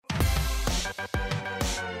Hey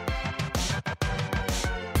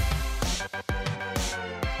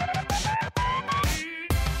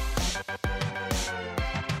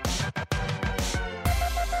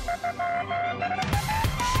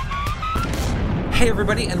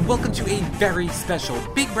everybody, and welcome to a very special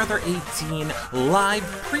Big Brother 18 live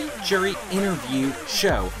pre-jury interview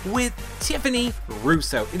show with Tiffany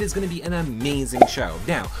Rousso. It is going to be an amazing show.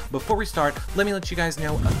 Now, before we start, let me let you guys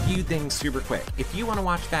know a few things super quick. If you want to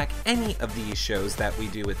watch back any of these shows that we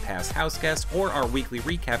do with past house guests or our weekly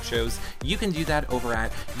recap shows, you can do that over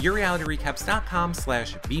at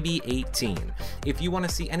yourrealityrecaps.com/bb18. If you want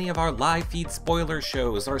to see any of our live feed spoiler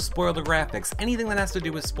shows, our spoiler graphics, anything that has to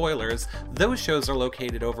do with spoilers, those shows are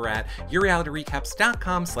located over at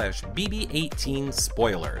yourrealityrecaps.com/bb18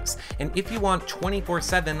 spoilers. And if you want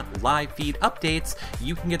 24/7 live feed updates,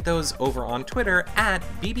 you can get those over on Twitter at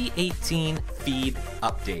bb18 feed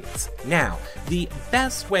updates. Now, the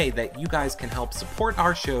best way that you guys can help support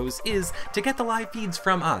our shows is to get the live feeds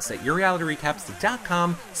from us at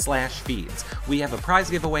yourrealityrecaps.com/feeds. We have a prize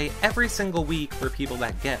giveaway every single week for people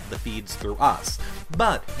that get the feeds through us.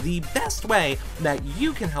 But the best way that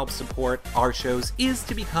you can help support our shows is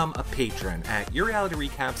to become a patron at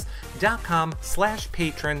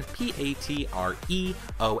yourrealityrecaps.com/patron,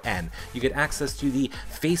 Patreon. You get access to the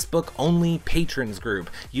Facebook-only patrons group.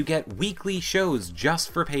 You get weekly shows just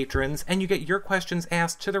for patrons, and you get your questions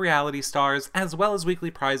asked to the reality stars, as well as weekly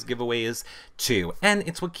prize giveaways too. And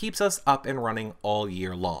it's what keeps us up and running all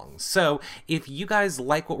year long. So if you guys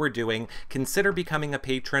like what we're doing, consider becoming a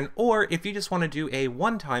patron, or if you just want to do a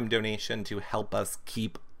one-time donation to help us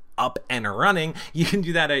keep up and running, you can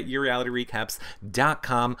do that at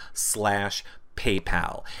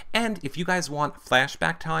yourrealityrecaps.com/PayPal. And if you guys want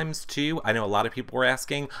flashback times too, I know a lot of people were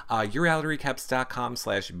asking,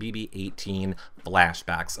 yourrealityrecaps.com/bb18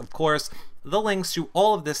 flashbacks. Of course, the links to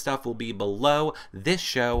all of this stuff will be below this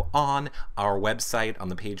show on our website on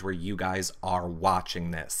the page where you guys are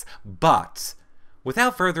watching this. But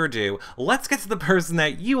without further ado, let's get to the person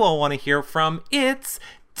that you all want to hear from. It's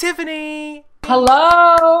Tiffany!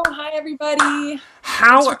 Hello! Hi, everybody.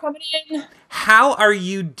 Thanks for coming in. How are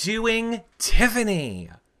you doing,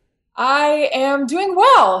 Tiffany? I am doing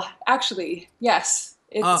well, actually. Yes.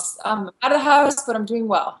 It's out of the house, but I'm doing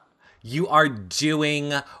well. You are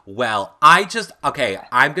doing well. I'm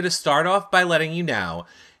going to start off by letting you know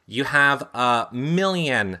you have a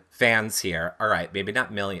million fans here. All right, maybe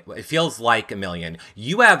not million. It feels like a million.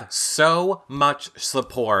 You have so much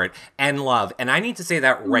support and love. And I need to say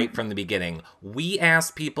that right from the beginning. We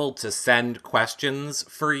asked people to send questions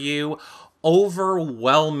for you.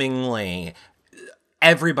 Overwhelmingly,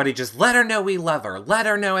 everybody just let her know we love her. Let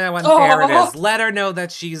her know how unfair it is. Let her know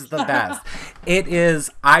that she's the best. It is,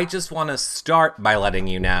 I just want to start by letting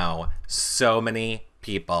you know so many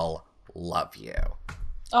people love you.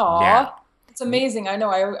 Aw, it's amazing. I know.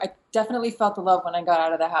 I definitely felt the love when I got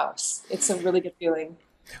out of the house. It's a really good feeling.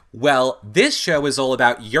 Well, this show is all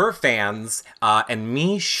about your fans and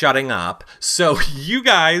me shutting up. So you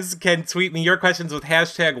guys can tweet me your questions with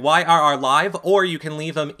hashtag YRRLive, or you can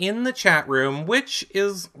leave them in the chat room, which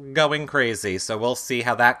is going crazy. So we'll see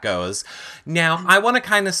how that goes. Now, I want to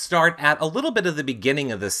kind of start at a little bit of the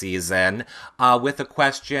beginning of the season with a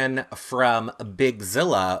question from Big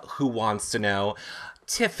Zilla, who wants to know,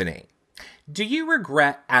 Tiffany, do you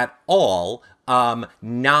regret at all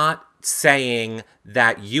not saying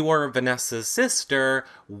that you are Vanessa's sister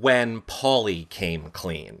when Paulie came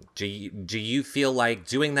clean? Do you feel like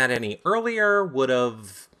doing that any earlier would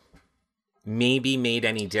have maybe made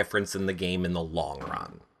any difference in the game in the long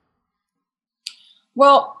run?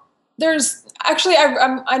 Well, there's actually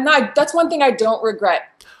I'm not. That's one thing I don't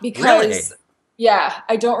regret because. Really? Yeah,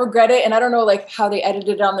 I don't regret it. And I don't know like how they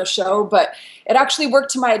edited it on the show, but it actually worked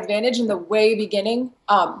to my advantage in the way beginning,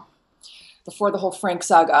 before the whole Frank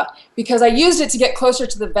saga, because I used it to get closer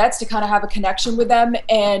to the vets, to kind of have a connection with them.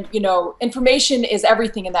 And, you know, information is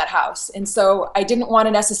everything in that house. And so I didn't want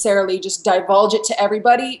to necessarily just divulge it to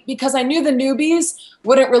everybody because I knew the newbies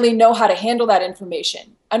wouldn't really know how to handle that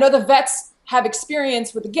information. I know the vets have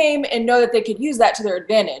experience with the game and know that they could use that to their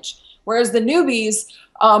advantage. Whereas the newbies,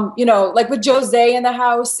 you know, like with Jose in the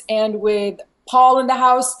house and with Paul in the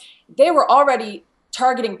house, they were already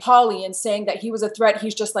targeting Paulie and saying that he was a threat.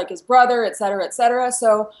 He's just like his brother, et cetera, et cetera.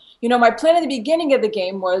 So, you know, my plan at the beginning of the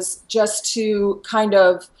game was just to kind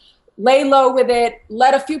of lay low with it,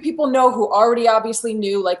 let a few people know who already obviously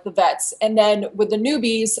knew, like the vets. And then with the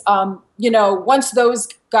newbies, you know, once those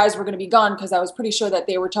guys were going to be gone, because I was pretty sure that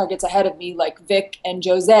they were targets ahead of me, like Vic and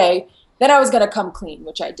Jose, then I was going to come clean,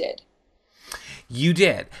 which I did. You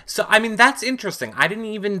did. So, I mean, that's interesting. I didn't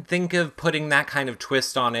even think of putting that kind of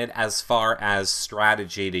twist on it as far as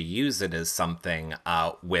strategy to use it as something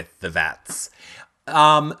with the vets.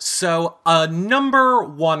 So a number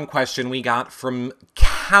one question we got from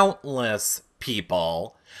countless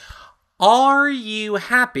people. Are you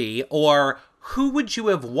happy, or who would you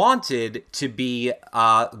have wanted to be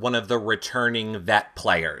one of the returning vet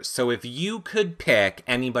players? So if you could pick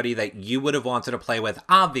anybody that you would have wanted to play with,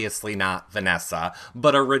 obviously not Vanessa,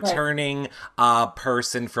 but a Right. returning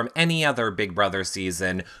person from any other Big Brother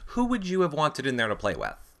season, who would you have wanted in there to play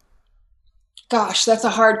with? Gosh, that's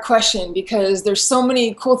a hard question because there's so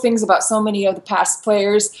many cool things about so many of the past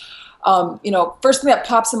players. First thing that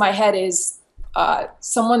pops in my head is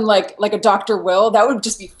someone like a Dr. Will. That would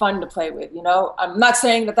just be fun to play with. I'm not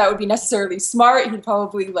saying that would be necessarily smart. He'd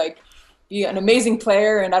probably be an amazing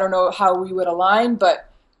player, and I don't know how we would align, but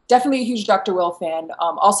definitely a huge Dr. Will fan.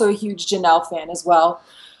 Also a huge Janelle fan as well.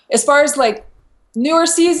 As far as newer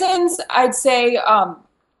seasons, I'd say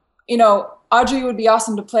Audrey would be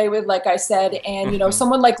awesome to play with, like I said, and Mhm.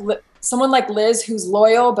 someone like Liz, who's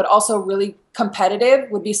loyal but also really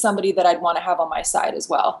competitive, would be somebody that I'd want to have on my side as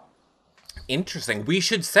well. Interesting. We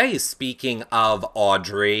should say, speaking of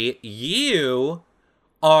Audrey, you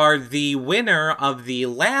are the winner of the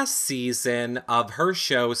last season of her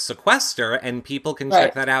show Sequester, and people can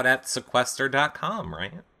check Right. that out at sequester.com,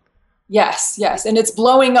 right? Yes, yes, and it's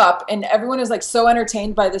blowing up, and everyone is so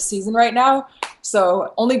entertained by this season right now.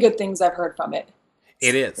 So only good things I've heard from it.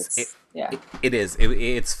 It It's, is. it's yeah. It is.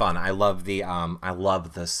 It's fun. I love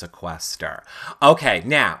the Sequester. Okay,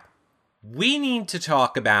 now we need to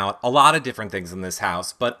talk about a lot of different things in this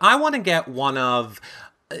house, but I want to get one of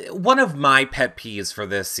my pet peeves for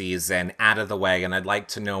this season out of the way, and I'd like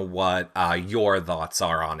to know what your thoughts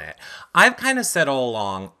are on it. I've kind of said all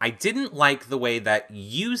along, I didn't like the way that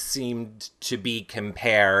you seemed to be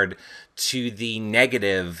compared to the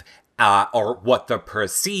negative, or what the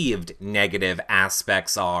perceived negative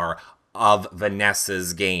aspects are of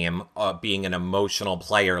Vanessa's game, being an emotional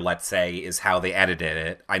player, let's say, is how they edited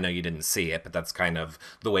it. I know you didn't see it, but that's kind of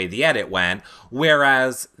the way the edit went.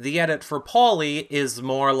 Whereas the edit for Paulie is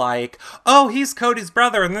more like, oh, he's Cody's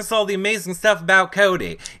brother, and this is all the amazing stuff about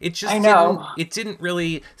Cody. It I just didn't. know. It didn't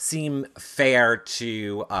really seem fair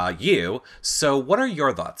to you. So, what are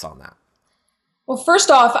your thoughts on that? Well,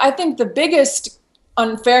 first off, I think the biggest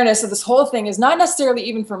unfairness of this whole thing is not necessarily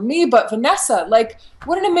even for me, but Vanessa.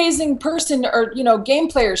 What an amazing person or, game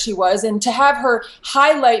player she was. And to have her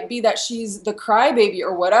highlight be that she's the crybaby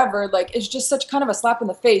or whatever, it's just such kind of a slap in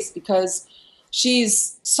the face because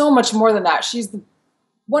she's so much more than that. She's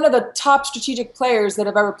one of the top strategic players that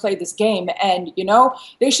have ever played this game. And,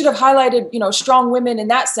 they should have highlighted, strong women in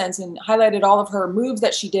that sense and highlighted all of her moves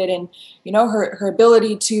that she did and, her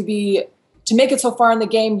ability to make it so far in the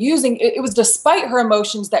game using it was despite her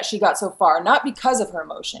emotions that she got so far, not because of her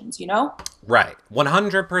emotions. Right,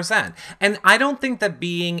 100%. And I don't think that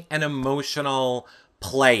being an emotional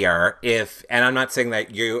player, and I'm not saying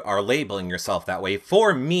that you are labeling yourself that way,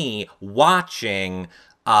 for me, watching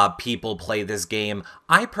people play this game,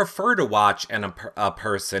 I prefer to watch a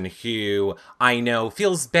person who I know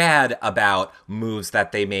feels bad about moves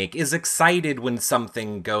that they make, is excited when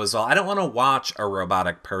something goes well. I don't want to watch a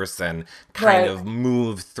robotic person kind Right. of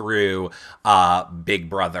move through Big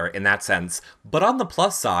Brother in that sense. But on the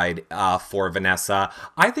plus side, for Vanessa,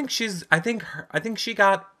 I think she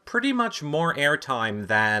got pretty much more airtime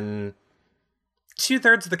than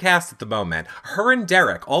two-thirds of the cast at the moment. Her and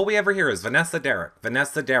Derek, all we ever hear is Vanessa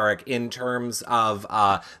Derek, in terms of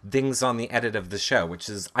things on the edit of the show, which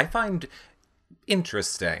is, I find,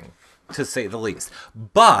 interesting, to say the least.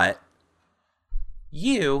 But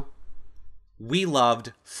you, we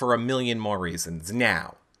loved for a million more reasons.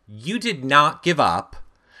 Now, you did not give up.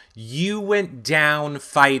 You went down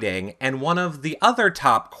fighting, and one of the other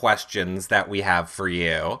top questions that we have for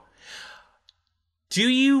you: do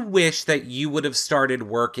you wish that you would have started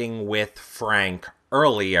working with Frank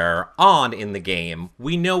earlier on in the game?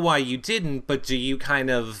 We know why you didn't, but do you kind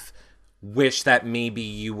of wish that maybe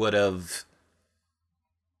you would have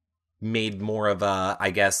made more of a,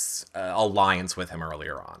 I guess, alliance with him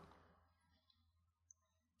earlier on?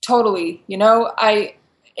 Totally.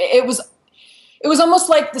 It was almost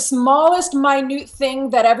like the smallest minute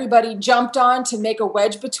thing that everybody jumped on to make a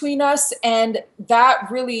wedge between us, and that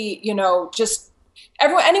really, just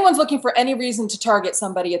anyone's looking for any reason to target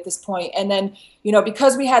somebody at this point. And then,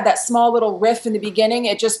 because we had that small little riff in the beginning,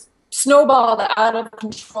 it just snowballed out of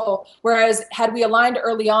control. Whereas had we aligned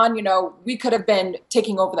early on, we could have been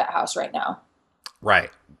taking over that house right now. Right.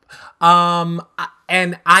 And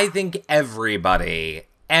I think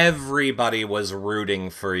everybody was rooting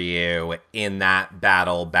for you in that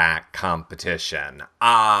battle back competition.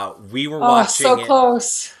 We were Oh, watching so it.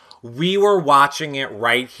 close. We were watching it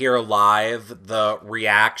right here live. The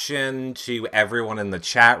reaction to everyone in the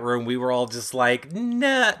chat room, we were all just like,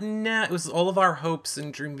 nah, nah. It was all of our hopes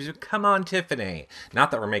and dreams. Come on, Tiffany.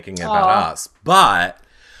 Not that we're making it about Oh. us, but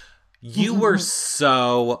you were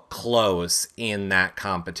so close in that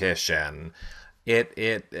competition.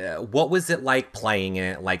 What was it like playing in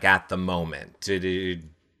it, like at the moment?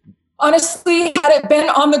 Honestly, had it been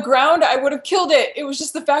on the ground, I would have killed it. It was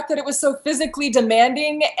just the fact that it was so physically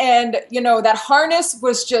demanding, and that harness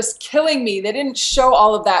was just killing me. They didn't show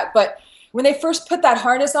all of that, but when they first put that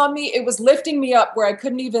harness on me, it was lifting me up where I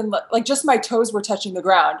couldn't even, like, just my toes were touching the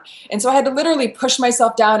ground. And so I had to literally push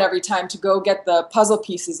myself down every time to go get the puzzle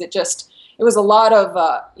pieces. It was a lot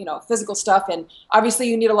of physical stuff, and obviously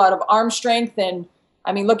you need a lot of arm strength. And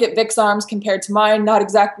I mean, look at Vic's arms compared to mine. Not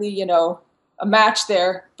exactly, a match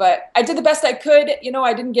there, but I did the best I could.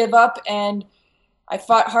 I didn't give up, and I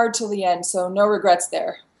fought hard till the end, so no regrets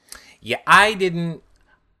there. Yeah, I didn't,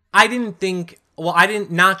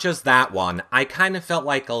 not just that one. I kind of felt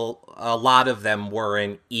like a lot of them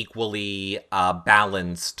weren't equally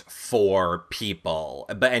balanced for people.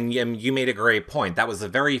 And you made a great point. That was a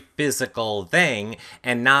very physical thing,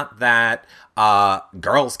 and not that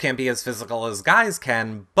girls can't be as physical as guys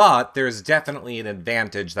can, but there's definitely an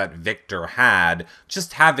advantage that Victor had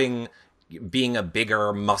just being a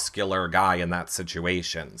bigger, muscular guy in that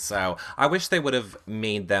situation. So I wish they would have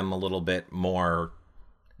made them a little bit more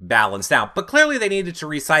balanced out. But clearly they needed to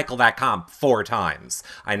recycle that comp 4 times.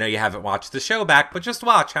 I know you haven't watched the show back, but just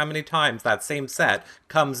watch how many times that same set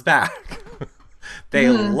comes back. They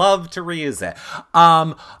love to reuse it.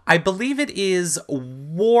 I believe it is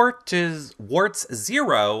Warts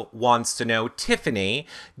Zero wants to know, Tiffany,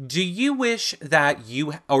 do you wish that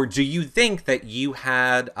do you think that you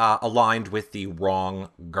had aligned with the wrong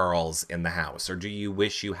girls in the house, or do you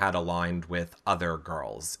wish you had aligned with other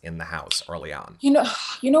girls in the house early on?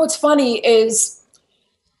 What's funny is,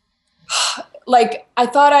 like, I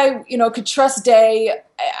thought I, could trust Day.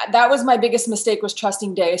 That was my biggest mistake, was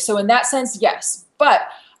trusting Day. So in that sense, yes. But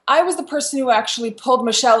I was the person who actually pulled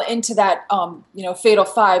Michelle into that, fatal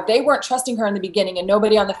 5. They weren't trusting her in the beginning, and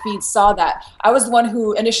nobody on the feed saw that. I was the one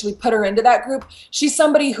who initially put her into that group. She's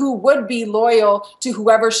somebody who would be loyal to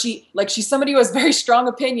whoever she's somebody who has very strong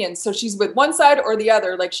opinions. So she's with one side or the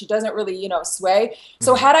other. Like, she doesn't really, sway.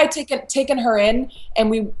 So had I taken her in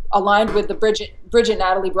and we aligned with the Bridget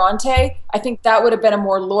Natalie Bronte, I think that would have been a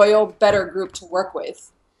more loyal, better group to work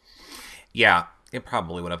with. Yeah, it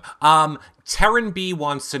probably would have. Terran B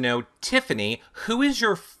wants to know, Tiffany, who is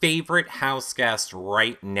your favorite house guest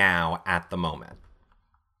right now at the moment?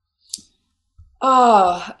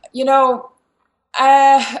 I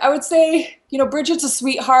would say, Bridget's a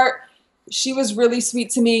sweetheart. She was really sweet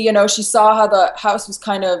to me. She saw how the house was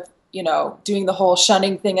kind of, doing the whole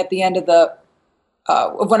shunning thing at the end of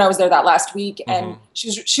when I was there that last week. And she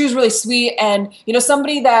was really sweet. And,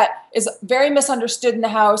 somebody that is very misunderstood in the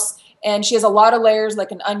house. And she has a lot of layers, like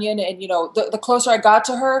an onion. And, the closer I got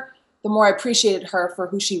to her, the more I appreciated her for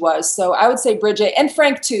who she was. So I would say Bridget, and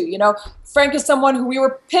Frank too. Frank is someone who we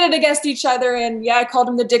were pitted against each other. And yeah, I called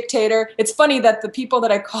him the dictator. It's funny that the people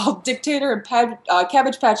that I called dictator and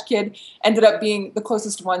Cabbage Patch Kid ended up being the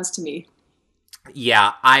closest ones to me.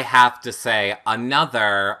 Yeah, I have to say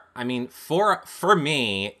for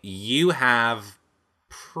me, you have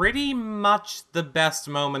pretty much the best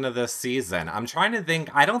moment of this season. I'm trying to think.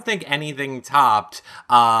 I don't think anything topped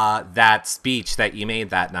that speech that you made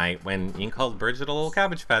that night when you called Bridget a little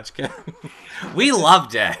Cabbage Patch Kid. We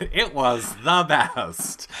loved it. It was the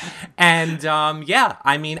best. And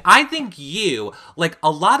I think like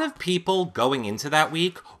a lot of people going into that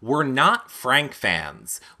week were not Frank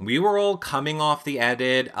fans. We were all coming off the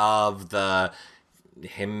edit of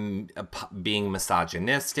him being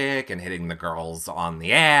misogynistic and hitting the girls on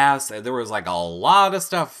the ass. There was like a lot of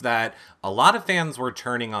stuff that a lot of fans were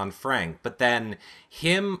turning on Frank. But then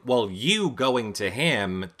you going to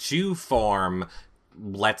him to form,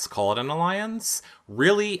 let's call it an alliance,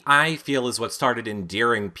 really, I feel is what started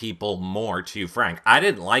endearing people more to Frank. I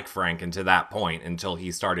didn't like Frank until that point, until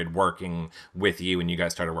he started working with you and you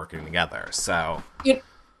guys started working together. So...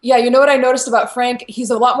 Yeah, you know what I noticed about Frank? He's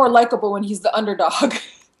a lot more likable when he's the underdog.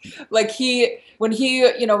 Like when he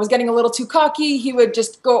was getting a little too cocky, he would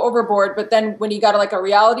just go overboard. But then when he got a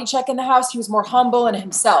reality check in the house, he was more humble and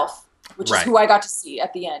himself, which is who I got to see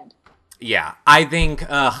at the end. Yeah, I think,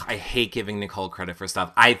 I hate giving Nicole credit for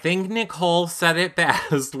stuff. I think Nicole said it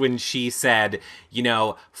best when she said,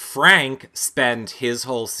 Frank spent his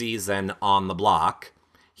whole season on the block.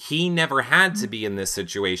 he never had to be in this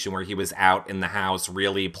situation where he was out in the house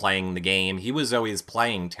really playing the game. He was always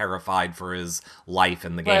playing terrified for his life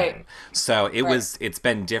in the game. Right. So Right. it's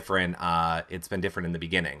been different. It's been different in the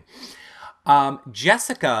beginning.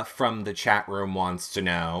 Jessica from the chat room wants to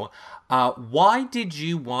know, why did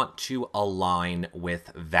you want to align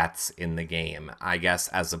with vets in the game? I guess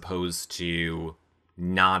as opposed to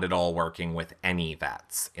not at all working with any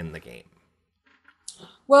vets in the game.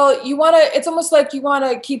 Well, it's almost like you want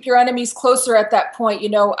to keep your enemies closer at that point.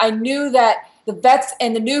 I knew that the vets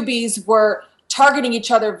and the newbies were targeting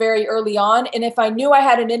each other very early on. And if I knew I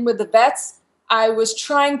had an in with the vets, I was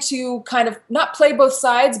trying to kind of not play both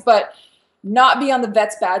sides, but not be on the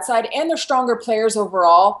vets' bad side. And they're stronger players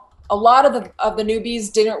overall. A lot of the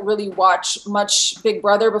newbies didn't really watch much Big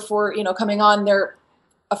Brother before, coming on.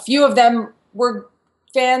 A few of them were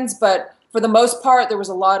fans, but for the most part, there was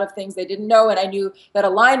a lot of things they didn't know, and I knew that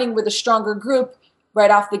aligning with a stronger group right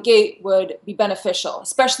off the gate would be beneficial,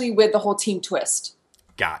 especially with the whole team twist.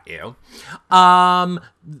 Got you.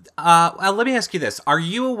 Let me ask you this. Are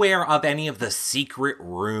you aware of any of the secret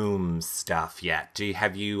room stuff yet?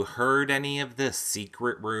 Have you heard any of this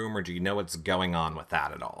secret room, or do you know what's going on with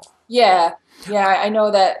that at all? Yeah, I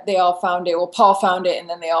know that they all found it. Well, Paul found it, and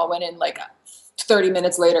then they all went in like 30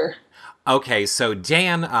 minutes later. Okay, so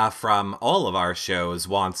Dan from all of our shows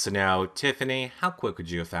wants to know, Tiffany, how quick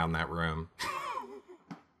would you have found that room?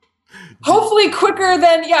 Hopefully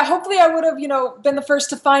hopefully I would have, been the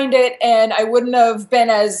first to find it, and I wouldn't have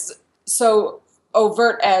been as so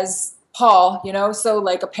overt as Paul, so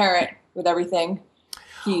like apparent with everything.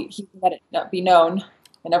 He let it not be known,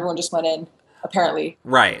 and everyone just went in, apparently.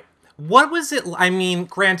 Right. What was it? I mean,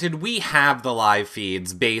 granted, we have the live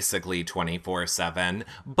feeds basically 24/7,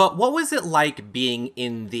 but what was it like being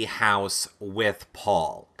in the house with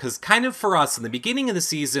Paul? Because kind of for us in the beginning of the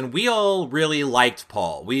season, we all really liked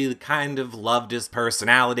Paul. We kind of loved his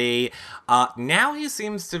personality. Now he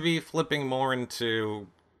seems to be flipping more into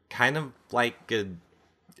kind of like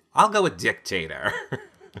I'll go with dictator.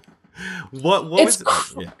 What was it?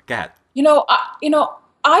 Yeah, go ahead.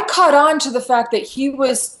 I caught on to the fact that he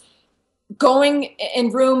was going in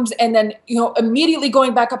rooms and then immediately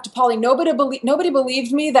going back up to Polly. Nobody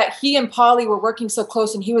believed me that he and Polly were working so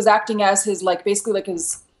close, and he was acting as his basically like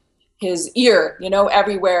his ear,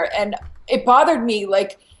 everywhere. And it bothered me.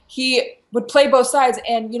 Like, he would play both sides,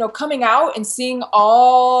 and coming out and seeing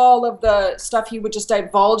all of the stuff he would just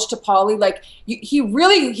divulge to Polly. Like,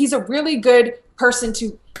 he's a really good person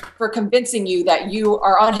for convincing you that you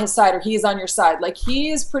are on his side or he is on your side. Like,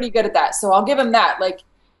 he is pretty good at that. So I'll give him that. Like,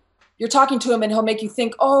 you're talking to him and he'll make you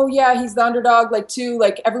think, oh yeah, he's the underdog, too,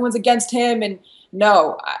 everyone's against him. And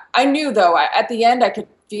no, I knew though, at the end I could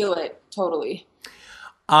feel it totally.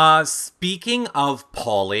 Speaking of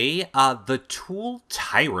Paulie, the Tool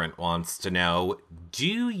Tyrant wants to know,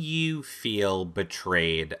 do you feel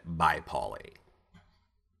betrayed by Paulie?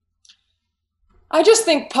 I just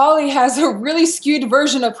think Paulie has a really skewed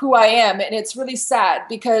version of who I am, and it's really sad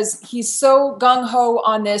because he's so gung-ho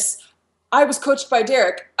on this. I was coached by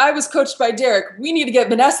Derek. We need to get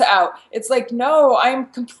Vanessa out. It's like, no, I'm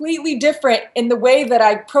completely different in the way that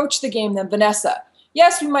I approach the game than Vanessa.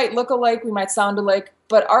 Yes, we might look alike, we might sound alike,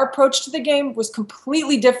 but our approach to the game was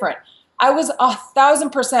completely different. I was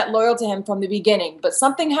 1,000% loyal to him from the beginning, but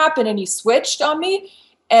something happened and he switched on me,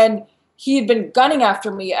 and he had been gunning after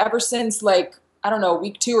me ever since, I don't know,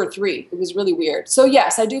 week 2 or 3. It was really weird. So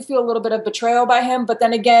yes, I do feel a little bit of betrayal by him, but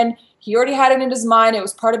then again, he already had it in his mind. It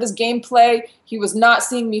was part of his gameplay. He was not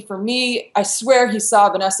seeing me for me. I swear he saw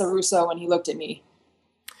Vanessa Rousso when he looked at me.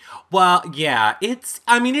 Well, yeah, it's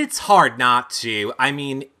hard not to. I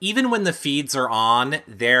mean, even when the feeds are on,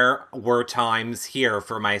 there were times here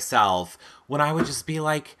for myself when I would just be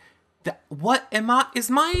like, is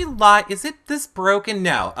it this broken?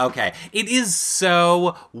 No. Okay. It is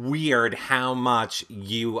so weird how much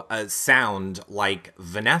you sound like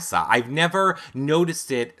Vanessa. I've never noticed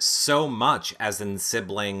it so much as in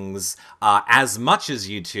siblings, as much as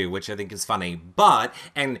you two, which I think is funny. But,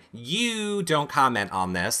 and you don't comment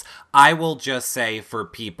on this, I will just say for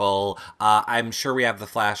people, I'm sure we have the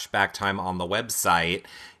flashback time on the website.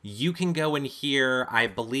 You can go and hear, I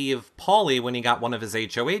believe, Paulie, when he got one of his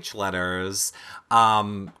HOH letters,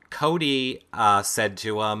 Cody said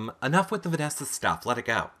to him, enough with the Vanessa stuff, let it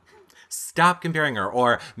go. Stop comparing her,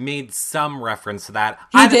 or made some reference to that.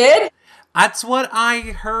 He did? That's what I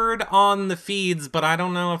heard on the feeds, but I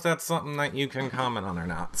don't know if that's something that you can comment on or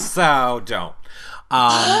not. So, don't.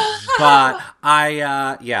 But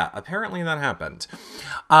apparently that happened.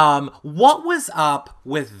 What was up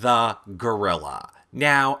with the gorilla?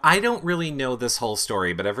 Now, I don't really know this whole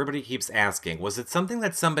story, but everybody keeps asking, was it something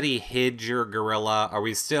that somebody hid your gorilla? Are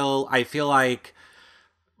we still, I feel like,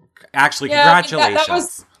 actually, Yeah, I mean that was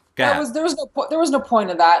congratulations. Go ahead. there was no point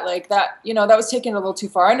of that. Like that, that was taken a little too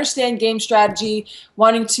far. I understand game strategy,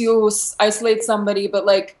 wanting to isolate somebody, but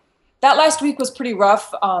like that last week was pretty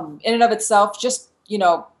rough in and of itself. Just,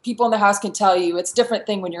 people in the house can tell you it's a different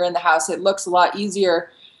thing when you're in the house. It looks a lot easier.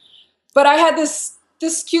 But I had this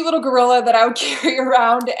cute little gorilla that I would carry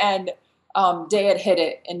around, and Day had hid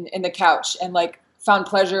it in the couch and like found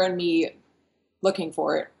pleasure in me looking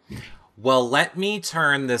for it. Well, let me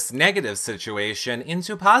turn this negative situation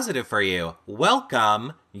into positive for you.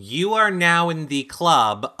 Welcome. You are now in the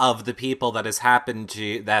club of the people that's happened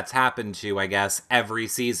to, I guess, every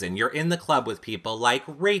season. You're in the club with people like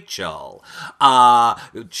Rachel.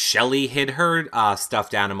 Shelly hid her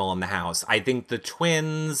stuffed animal in the house. I think the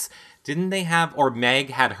twins, didn't they have, or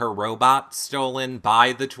Meg had her robot stolen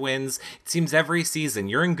by the twins? It seems every season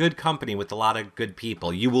you're in good company with a lot of good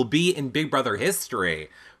people. You will be in Big Brother history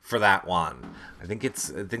for that one. I think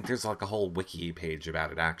there's like a whole wiki page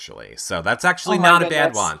about it, actually. So that's actually not a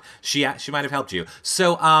bad one. She might have helped you.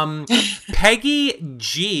 So Peggy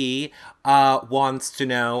G wants to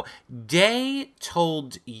know, Day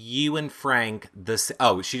told you and Frank this.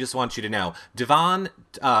 Oh, she just wants you to know, Devon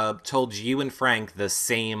told you and Frank the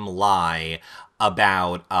same lie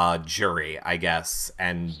about jury, I guess,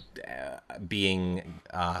 and being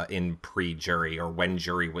in pre-jury, or when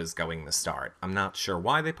jury was going to start. I'm not sure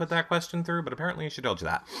why they put that question through, but apparently she told you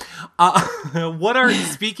that.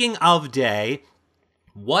 Speaking of Day,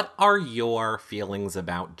 what are your feelings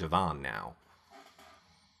about Devon now?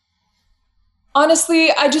 Honestly,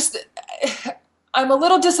 I'm a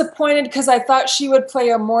little disappointed because I thought she would play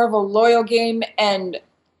a more of a loyal game,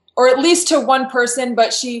 or at least to one person,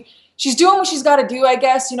 but she's doing what she's got to do, I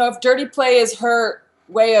guess. If dirty play is her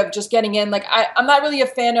way of just getting in, like I'm not really a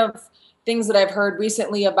fan of things that I've heard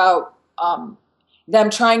recently about them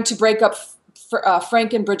trying to break up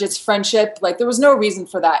Frank and Bridget's friendship. Like there was no reason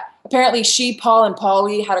for that. Apparently Paul and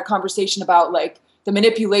Paulie had a conversation about like the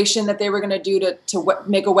manipulation that they were going to do to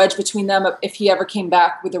make a wedge between them if he ever came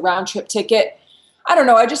back with a round trip ticket. I don't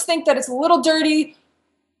know. I just think that it's a little dirty.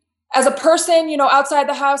 As a person, outside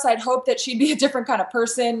the house, I'd hope that she'd be a different kind of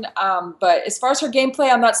person. But as far as her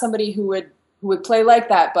gameplay, I'm not somebody who would play like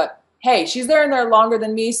that. But hey, she's there and there longer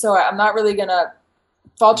than me, so I'm not really gonna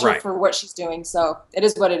fault her for what she's doing. So it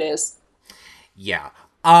is what it is. Yeah.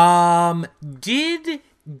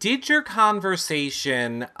 Did your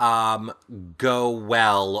conversation go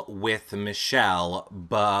well with Michelle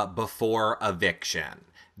before eviction?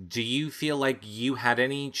 Do you feel like you had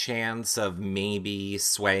any chance of maybe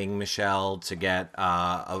swaying Michelle to get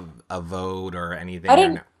a vote or anything? I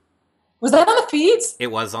didn't. No? Was that on the feeds? It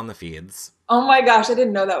was on the feeds. Oh my gosh, I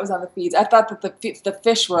didn't know that was on the feeds. I thought that the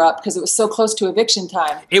fish were up because it was so close to eviction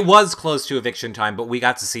time. It was close to eviction time, but we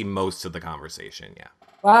got to see most of the conversation, yeah.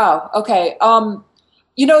 Wow, okay.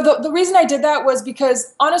 The reason I did that was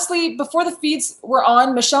because, honestly, before the feeds were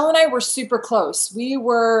on, Michelle and I were super close. We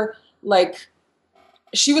were, like,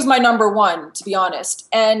 she was my number one, to be honest.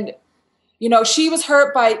 And, she was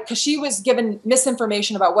hurt because she was given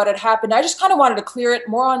misinformation about what had happened. I just kind of wanted to clear it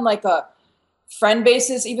more on, like, a friend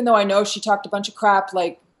basis, even though I know she talked a bunch of crap,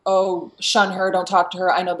 like, oh, shun her, don't talk to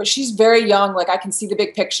her. I know, but she's very young. Like, I can see the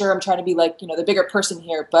big picture. I'm trying to be, like, the bigger person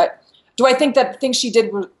here. But do I think that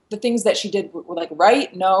the things that she did were like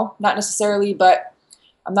right? No, not necessarily, but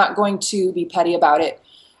I'm not going to be petty about it.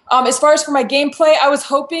 As far as for my gameplay, I was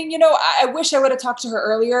hoping, I wish I would have talked to her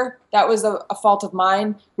earlier. That was a fault of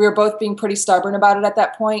mine. We were both being pretty stubborn about it at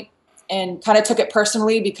that point and kind of took it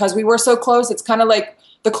personally because we were so close. It's kind of like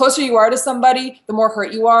the closer you are to somebody, the more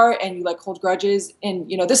hurt you are and you like hold grudges.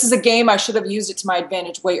 And, this is a game. I should have used it to my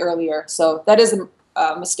advantage way earlier. So that is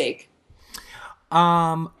a mistake.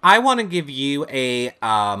 I want to give you a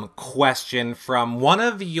question from one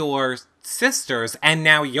of your sisters, and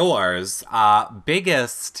now yours,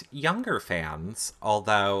 biggest younger fans,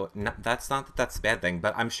 although that's a bad thing,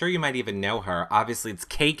 but I'm sure you might even know her. Obviously, it's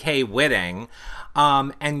KK Whitting,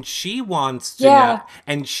 and she wants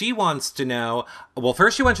to know, well,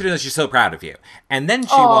 first she wants you to know she's so proud of you, and then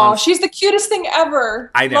she's the cutest thing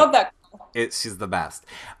ever. I know. Love that. She's the best.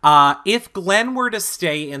 If Glenn were to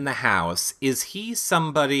stay in the house, is he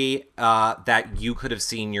somebody that you could have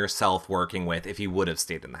seen yourself working with if he would have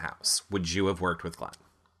stayed in the house? Would you have worked with Glenn?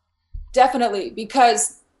 Definitely,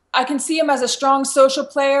 because I can see him as a strong social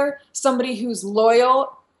player, somebody who's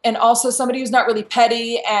loyal, and also somebody who's not really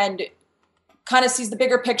petty and kind of sees the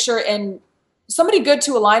bigger picture, and somebody good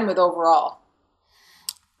to align with overall.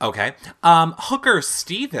 Okay. Hooker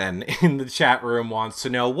Steven in the chat room wants to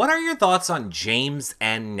know, what are your thoughts on James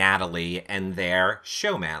and Natalie and their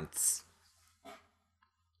showmance?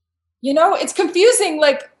 It's confusing.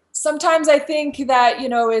 Like sometimes I think that,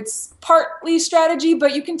 it's partly strategy,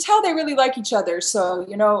 but you can tell they really like each other. So,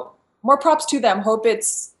 more props to them. Hope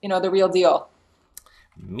it's, the real deal.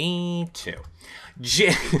 Me too.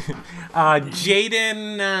 Jaden,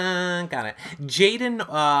 got it.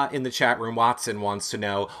 Jaden in the chat room, Watson, wants to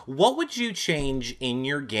know, what would you change in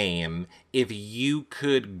your game if you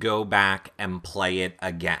could go back and play it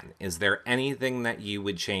again? Is there anything that you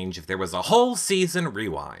would change if there was a whole season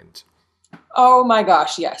rewind? Oh my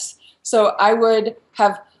gosh, yes. So I would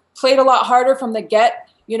have played a lot harder from the get.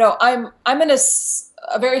 I'm in a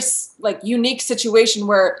very like unique situation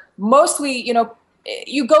where mostly,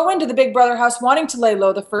 you go into the Big Brother house wanting to lay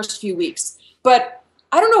low the first few weeks, but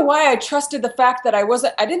I don't know why I trusted the fact that I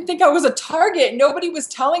didn't think I was a target. Nobody was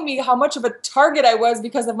telling me how much of a target I was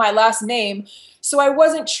because of my last name. So I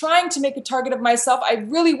wasn't trying to make a target of myself. I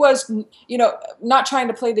really was, not trying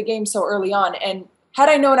to play the game so early on. And had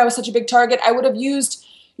I known I was such a big target, I would have used,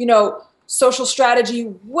 social strategy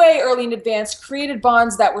way early in advance, created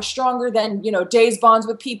bonds that were stronger than, days bonds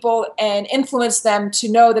with people, and influenced them to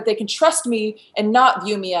know that they can trust me and not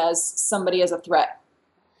view me as somebody as a threat.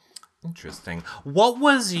 Interesting.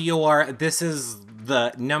 This is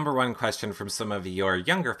the number one question from some of your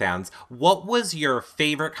younger fans. What was your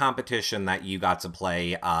favorite competition that you got to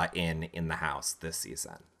play in the house this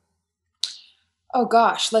season? Oh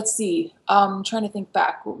gosh, let's see. I'm trying to think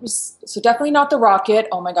back. So definitely not the Rocket.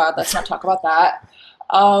 Oh my God, let's not talk about that.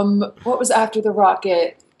 What was after the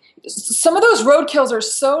Rocket? Some of those roadkills are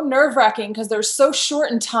so nerve-wracking because they're so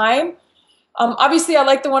short in time. Obviously, I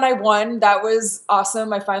like the one I won. That was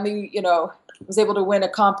awesome. I finally, was able to win a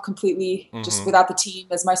comp completely just without the team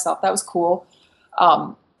as myself. That was cool.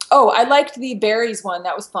 I liked the berries one.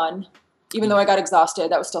 That was fun. Even though I got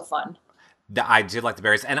exhausted, that was still fun. I did like the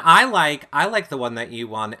berries, and I like the one that you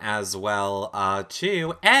won as well,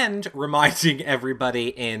 too. And reminding everybody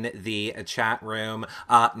in the chat room,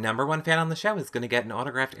 number one fan on the show is going to get an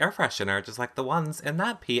autographed air freshener, just like the ones in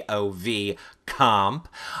that POV comp.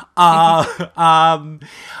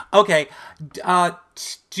 Okay.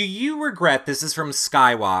 Do you regret? This is from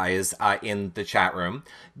Skywise in the chat room.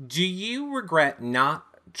 Do you regret not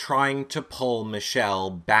trying to pull Michelle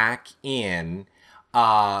back in?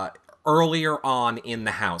 Earlier on in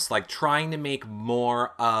the house, like trying to make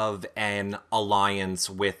more of an alliance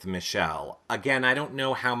with Michelle. Again, I don't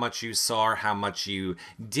know how much you saw or how much you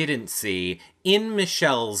didn't see. In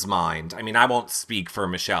Michelle's mind, I mean, I won't speak for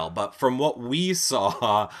Michelle, but from what we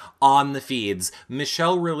saw on the feeds,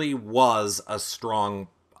 Michelle really was a strong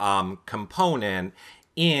component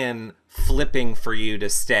in flipping for you to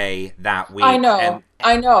stay that week. I know.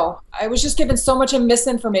 I was just given so much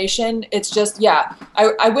misinformation. It's just, yeah.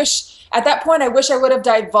 I wish, at that point, I wish I would have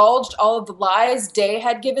divulged all of the lies Day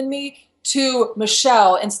had given me to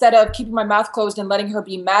Michelle instead of keeping my mouth closed and letting her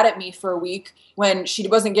be mad at me for a week when she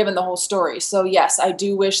wasn't given the whole story. So yes, I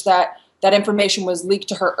do wish that that information was leaked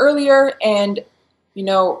to her earlier and,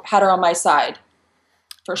 had her on my side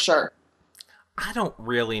for sure. I don't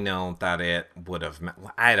really know that it would have.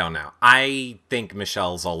 I don't know. I think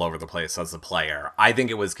Michelle's all over the place as a player. I think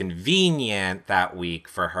it was convenient that week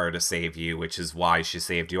for her to save you, which is why she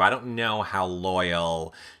saved you. I don't know how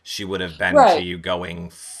loyal she would have been to you going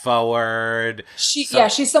forward. She's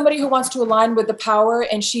somebody who wants to align with the power,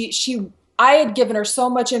 and I had given her so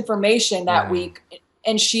much information that week,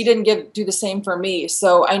 and she didn't do the same for me.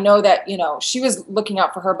 So I know that she was looking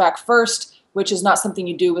out for her back first, which is not something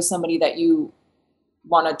you do with somebody that you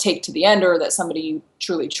want to take to the end or that somebody you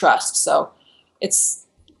truly trust. So it's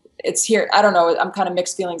here. I don't know. I'm kind of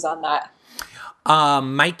mixed feelings on that.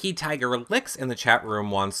 Mikey Tiger Licks in the chat room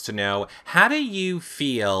wants to know, how do you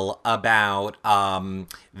feel about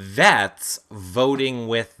vets voting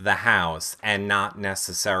with the house and not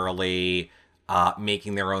necessarily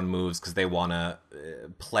making their own moves because they want to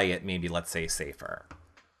play it maybe, let's say, safer?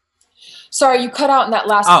 Sorry, you cut out in that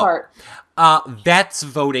last part. Vets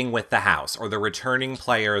voting with the house, or the returning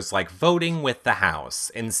players like voting with the house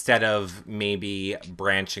instead of maybe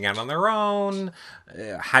branching out on their own.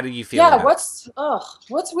 How do you feel? Yeah, what's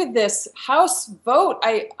with this house vote?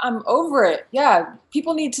 I'm over it. Yeah,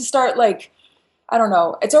 people need to start I don't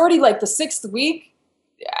know. It's already the 6th week.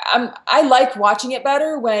 I like watching it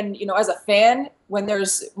better when as a fan, when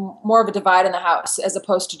there's more of a divide in the house as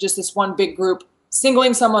opposed to just this one big group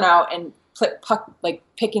singling someone out and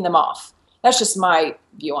picking them off. That's just my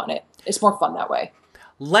view on it. It's more fun that way.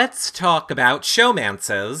 let's talk about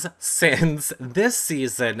showmances, since this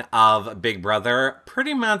season of Big Brother,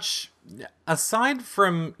 pretty much, aside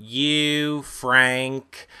from you,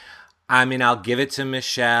 Frank, I mean, I'll give it to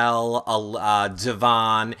Michelle,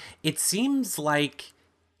 Devon, it seems like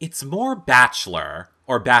it's more Bachelor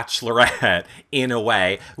or Bachelorette in a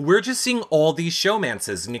way. We're just seeing all these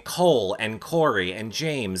showmances, Nicole and Corey and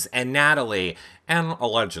James and Natalie and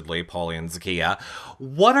allegedly Paulie and Zakia.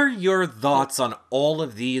 What are your thoughts on all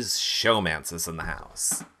of these showmances in the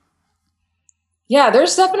house? Yeah,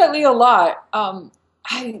 there's definitely a lot.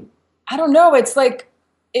 I don't know. It's like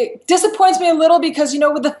it disappoints me a little because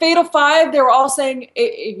with the Fatal Five, they were all saying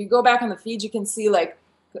if you go back on the feed, you can see like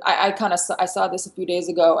I saw this a few days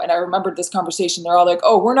ago, and I remembered this conversation. They're all like,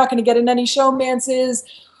 "Oh, we're not going to get in any showmances.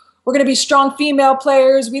 We're going to be strong female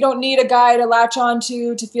players. We don't need a guy to latch on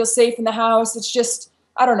to feel safe in the house." It's just,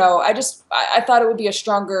 I don't know. I thought it would be a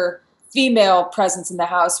stronger female presence in the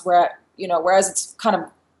house whereas it's kind of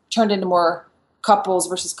turned into more couples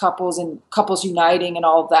versus couples and couples uniting and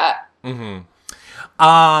all of that. Mm-hmm.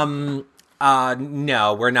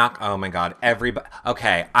 No, we're not. Oh my God. Everybody.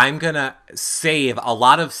 Okay. I'm gonna save a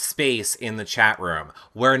lot of space in the chat room.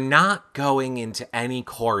 We're not going into any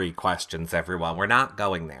Corey questions, everyone. We're not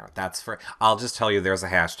going there. I'll just tell you there's a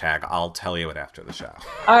hashtag. I'll tell you it after the show.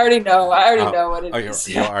 I already know what it is.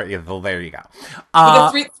 You are, yeah, well, there you go.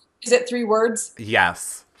 Is it 3 words?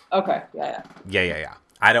 Yes. Okay. Yeah. Yeah.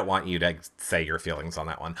 I don't want you to say your feelings on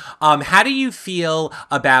that one. How do you feel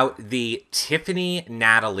about the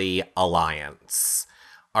Tiffany-Natalie alliance?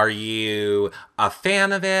 Are you a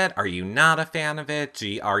fan of it? Are you not a fan of it?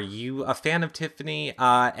 Are you a fan of Tiffany?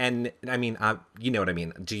 And I mean, you know what I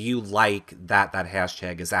mean. Do you like that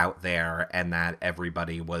hashtag is out there and that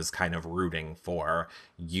everybody was kind of rooting for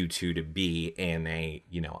you two to be in a,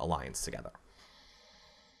 alliance together?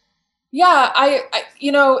 Yeah,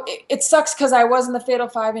 it sucks because I was in the Fatal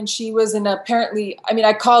Five and she was in apparently, I mean,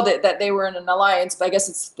 I called it that they were in an alliance, but I guess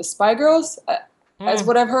it's the Spy Girls, as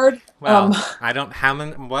what I've heard. Well, I don't,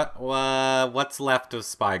 what's left of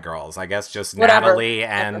Spy Girls? I guess just whatever. Natalie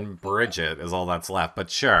and Bridget is all that's left, but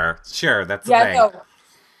sure, that's the thing. No,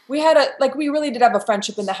 we really did have a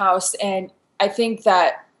friendship in the house, and I think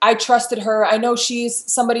that I trusted her. I know she's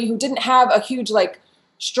somebody who didn't have a huge,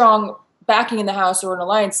 strong backing in the house or an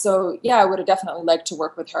alliance. So yeah, I would have definitely liked to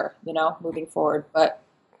work with her, moving forward, but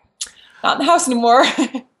not in the house anymore.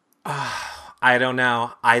 I don't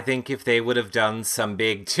know. I think if they would have done some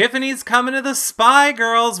big, Tiffany's coming to the Spy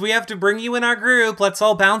Girls, we have to bring you in our group. Let's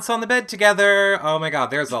all bounce on the bed together. Oh my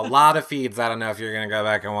God, there's a lot of feeds. I don't know if you're going to go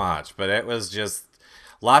back and watch, but it was just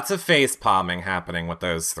lots of face palming happening with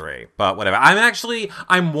those 3. But whatever.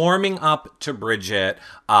 I'm warming up to Bridget,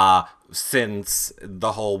 since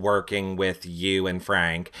the whole working with you and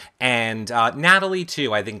Frank. And Natalie,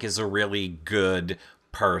 too, I think is a really good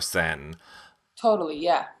person. Totally,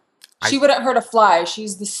 yeah. She wouldn't hurt a fly.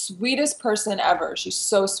 She's the sweetest person ever. She's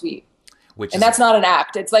so sweet. That's not an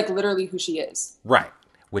act. It's literally who she is. Right.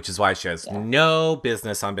 Which is why she has no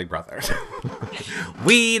business on Big Brother.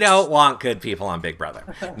 We don't want good people on Big Brother.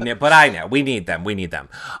 But I know. We need them.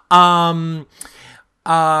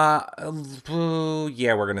 Yeah,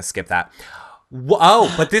 we're gonna skip that.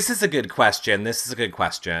 Oh, but this is a good question.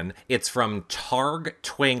 It's from Targ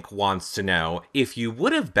Twink wants to know, if you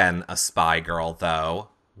would have been a Spy Girl, though,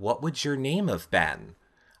 what would your name have been?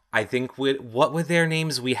 I think what were their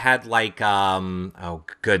names? We had oh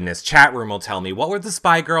goodness, chat room will tell me. What were the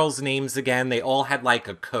Spy Girls' names again? They all had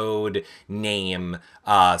a code name,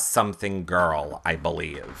 something girl, I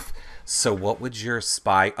believe. So what would your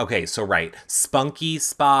spy... Okay, so right. Spunky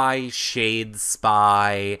Spy, Shade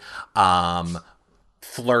Spy,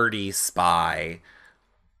 Flirty Spy.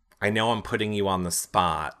 I know I'm putting you on the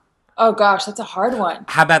spot. Oh gosh, that's a hard one.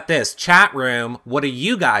 How about this? Chat room, what do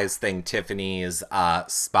you guys think Tiffany's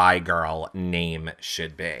Spy Girl name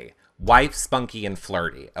should be? Wife, Spunky, and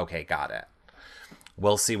Flirty. Okay, got it.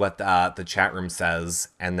 We'll see what the chat room says,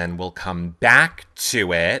 and then we'll come back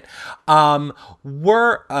to it. Oh,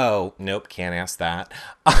 nope, can't ask that.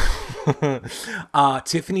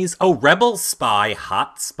 Tiffany's, Rebel Spy,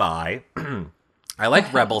 Hot Spy. I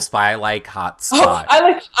like Rebel Spy, I like Hot Spy.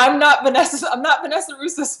 I'm not Vanessa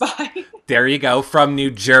Rousso Spy. There you go, from New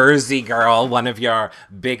Jersey, girl, one of your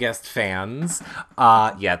biggest fans.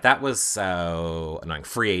 Yeah, that was so annoying.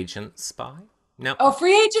 Free Agent Spy? No. Oh,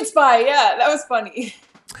 Free Agent Spy. Yeah, that was funny.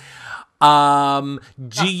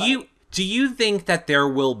 Do you think that there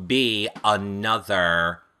will be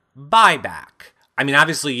another buyback? I mean,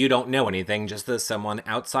 obviously you don't know anything, just as someone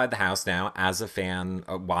outside the house now, as a fan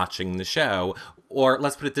watching the show. or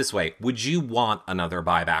let's put it this way, would you want another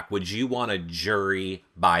buyback? Would you want a jury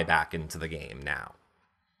buyback into the game now?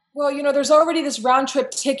 Well, there's already this round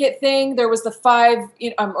trip ticket thing. There was the five,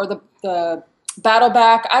 or the battle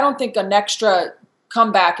back. I don't think an extra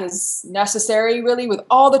comeback is necessary, really, with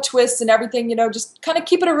all the twists and everything. Just kind of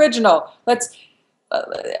keep it original.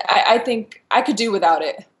 I think I could do without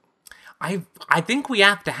it. I think we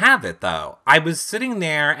have to have it, though. I was sitting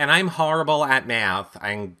there, and I'm horrible at math.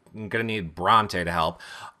 I'm gonna need Bronte to help.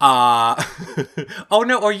 Oh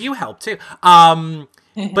no, or you help too.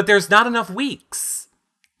 But there's not enough weeks.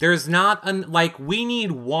 There's not, we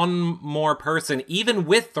need one more person, even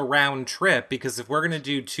with the round trip, because if we're gonna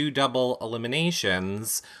do 2 double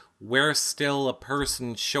eliminations, we're still a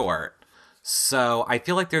person short. So I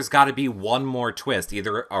feel like there's got to be one more twist,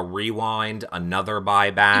 either a rewind, another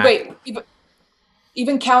buyback. Wait,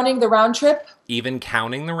 even counting the round trip? Even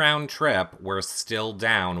counting the round trip, we're still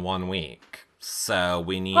down 1 week. So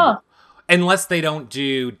we need, unless they don't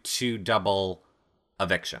do 2 double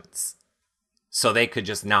evictions. So they could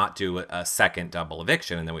just not do a second double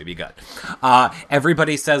eviction and then we'd be good.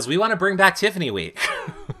 Everybody says, we want to bring back Tiffany week.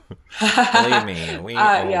 Believe me, we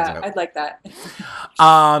I'd like that.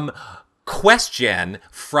 Question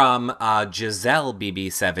from Giselle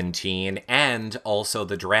BB17 and also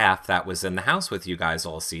the draft that was in the house with you guys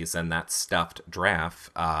all season, that stuffed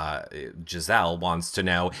draft. Giselle wants to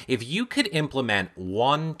know, if you could implement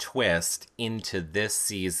one twist into this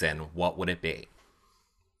season, what would it be?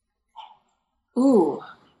 Ooh,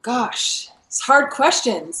 gosh, it's hard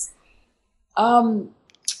questions. I'm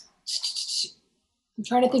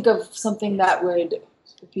trying to think of something that would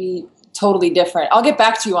be totally different. I'll get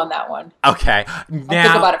back to you on that one. Okay. I'll think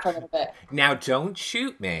about it for a little bit. Now, don't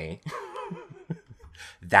shoot me.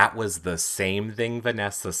 That was the same thing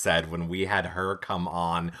Vanessa said when we had her come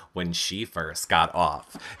on when she first got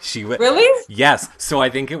off. Really? Yes. So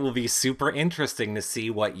I think it will be super interesting to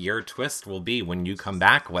see what your twist will be when you come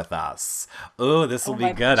back with us. Oh, this will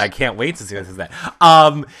be good. Gosh. I can't wait to see what this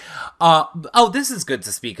is. This is good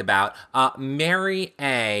to speak about. Mary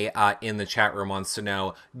A in the chat room wants to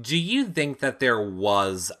know, do you think that there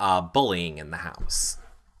was bullying in the house?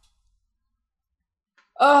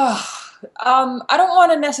 I don't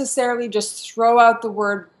want to necessarily just throw out the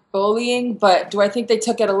word bullying, but do I think they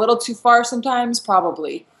took it a little too far sometimes?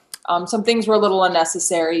 Probably. Some things were a little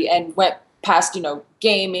unnecessary and went past,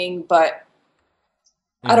 gaming, but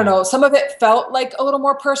I don't know. Some of it felt like a little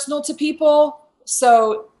more personal to people.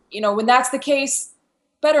 So, when that's the case,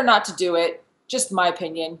 better not to do it. Just my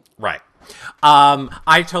opinion. Right.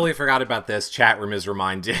 I totally forgot about this. Chat room is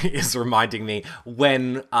reminding me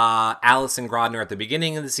when Allison Grodner at the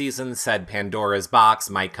beginning of the season said Pandora's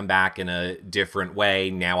box might come back in a different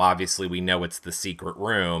way. Now, obviously, we know it's the secret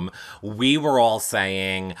room. We were all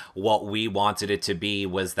saying what we wanted it to be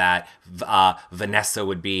was that Vanessa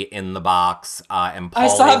would be in the box and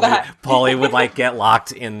Paulie would get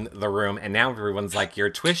locked in the room. And now everyone's like,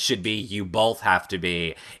 your twist should be you both have to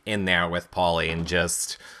be in there with Paulie and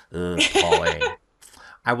just... Ugh, Paulie.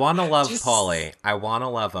 I want to love Paulie. I want to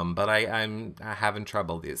love him, but I'm having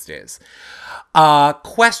trouble these days.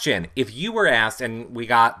 Question: if you were asked, and we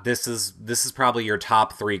got this is probably your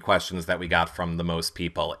top 3 questions that we got from the most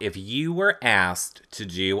people. If you were asked to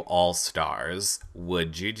do All Stars,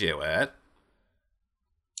 would you do it?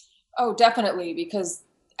 Oh, definitely, because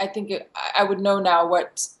I think I would know now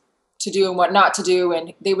what to do and what not to do,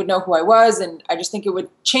 and they would know who I was, and I just think it would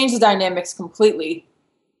change the dynamics completely.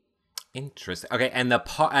 Interesting. Okay, and the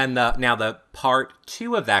part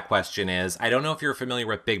 2 of that question is, I don't know if you're familiar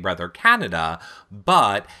with Big Brother Canada,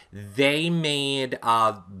 but they made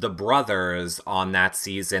the brothers on that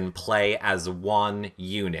season play as one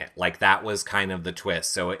unit. Like, that was kind of the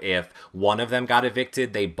twist. So if one of them got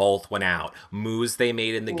evicted, they both went out. Moves they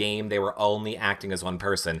made in the game, they were only acting as one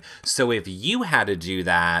person. So if you had to do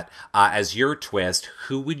that as your twist,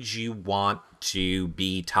 who would you want to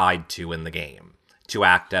be tied to in the game? To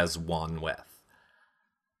act as one with.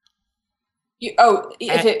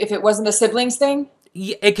 If it wasn't a siblings thing?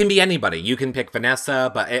 It can be anybody. You can pick Vanessa,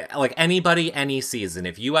 but anybody, any season.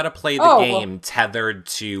 If you had to play the game tethered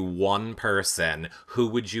to one person, who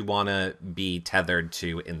would you want to be tethered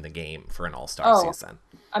to in the game for an All-Star season?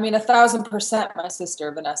 I mean, 1,000% my sister,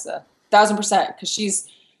 Vanessa. 1,000%, because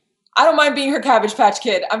I don't mind being her Cabbage Patch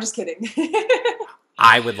Kid. I'm just kidding.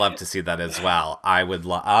 I would love to see that as well. I would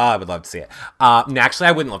love to see it. Actually,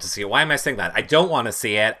 I wouldn't love to see it. Why am I saying that? I don't want to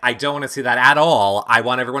see it. I don't want to see that at all. I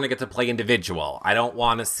want everyone to get to play individual. I don't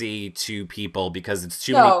want to see 2 people because it's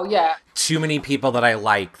too many people that I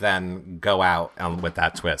like then go out with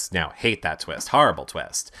that twist. No, hate that twist. Horrible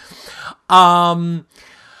twist.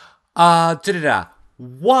 Da-da-da.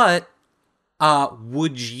 What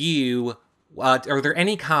would you are there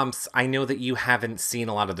any comps? I know that you haven't seen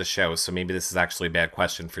a lot of the show, so maybe this is actually a bad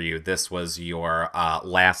question for you. This was your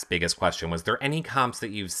last biggest question. Was there any comps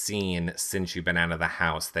that you've seen since you've been out of the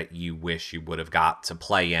house that you wish you would have got to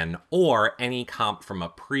play in, or any comp from a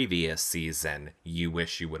previous season you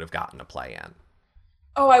wish you would have gotten to play in?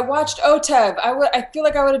 Oh, I watched OTEV. I feel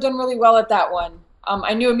like I would have done really well at that one.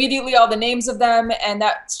 I knew immediately all the names of them, and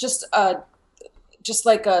that's just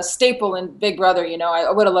like a staple in Big Brother.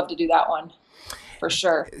 I would have loved to do that one for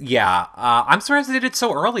sure. Yeah, I'm surprised they did it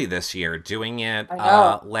so early this year, doing it. I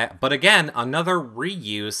know. But again, another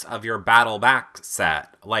reuse of your battle back set.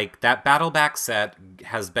 Like, that battle back set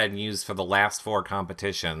has been used for the last four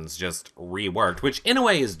competitions, just reworked, which in a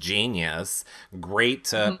way is genius. Great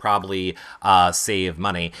to probably save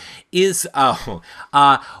money.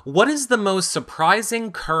 What is the most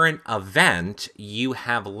surprising current event you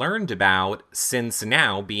have learned about since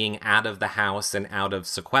now being out of the house and out of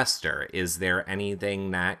sequester? Is there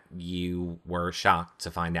anything that you were shocked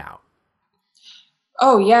to find out?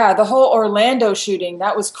 Oh yeah, the whole Orlando shooting,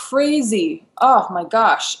 that was crazy. Oh my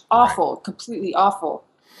gosh, Right. awful, completely awful.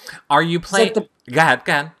 Are you It's like playing? Go ahead,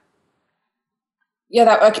 go ahead. yeah,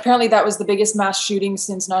 that apparently that was the biggest mass shooting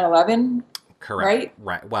since 9/11, Correct. right?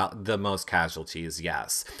 Right. Well, the most casualties,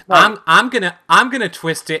 yes. Right. I'm gonna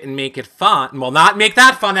twist it and make it fun. Well, not make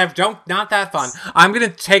that fun. Don't not that fun. I'm gonna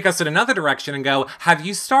take us in another direction and go. Have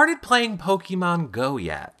you started playing Pokemon Go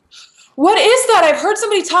yet? What is that? I've heard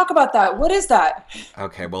somebody talk about that. What is that?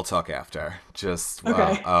 Okay, we'll talk after.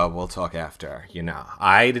 Okay. We'll talk after.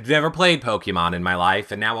 I'd never played Pokemon in my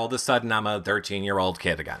life, and now all of a sudden I'm a 13-year-old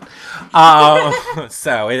kid again.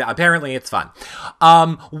 Apparently it's fun.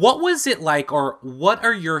 What was it like, or what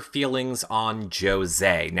are your feelings on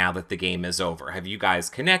Jose now that the game is over? Have you guys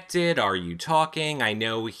connected? Are you talking? I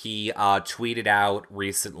know he tweeted out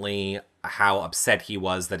recently how upset he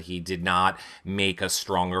was that he did not make a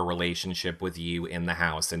stronger relationship with you in the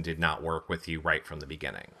house and did not work with you right from the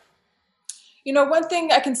beginning. One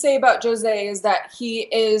thing I can say about Jose is that he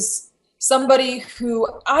is somebody who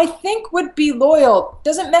I think would be loyal.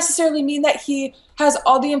 Doesn't necessarily mean that he has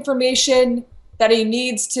all the information that he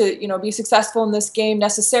needs to, be successful in this game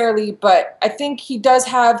necessarily, but I think he does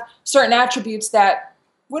have certain attributes that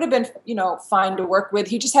would have been, fine to work with.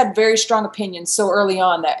 He just had very strong opinions so early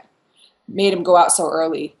on that made him go out so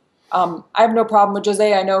early. I have no problem with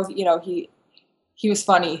Jose. I know, he was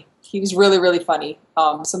funny. He was really, really funny.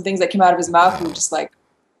 Some things that came out of his mouth were just like,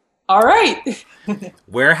 all right.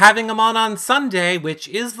 We're having him on Sunday, which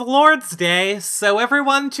is the Lord's Day, so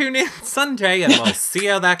everyone tune in Sunday and we'll see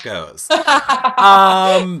how that goes.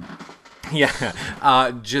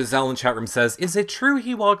 Yeah, Giselle in chat room says, "Is it true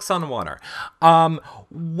he walks on water?" Who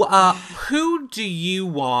do you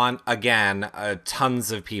want? Again,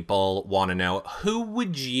 tons of people want to know. Who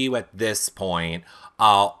would you at this point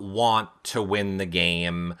want to win the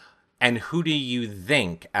game, and who do you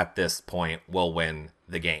think at this point will win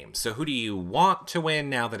the game? So, who do you want to win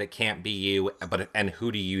now that it can't be you? And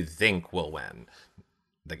who do you think will win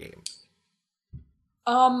the game?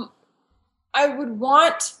 I would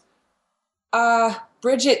want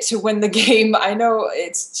Bridget to win the game. I know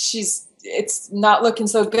it's not looking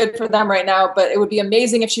so good for them right now, but it would be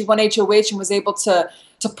amazing if she won HOH and was able to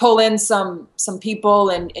pull in some people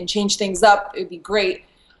and change things up. It would be great.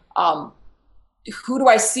 Who do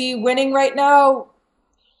I see winning right now?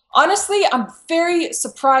 Honestly, I'm very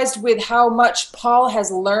surprised with how much Paul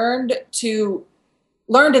has learned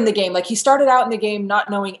in the game. Like, he started out in the game not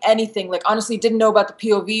knowing anything. Like, honestly, didn't know about the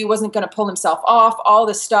POV, wasn't going to pull himself off, all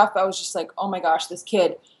this stuff. I was just like, oh my gosh, this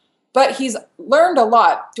kid. But he's learned a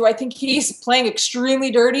lot. Do I think he's playing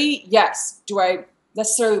extremely dirty? Yes. Do I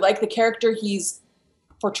necessarily like the character he's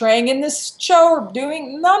portraying in this show or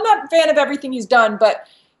doing? No, I'm not a fan of everything he's done, but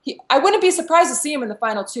I wouldn't be surprised to see him in the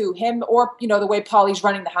final two. Him or, the way Paulie's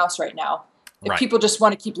running the house right now. If Right. people just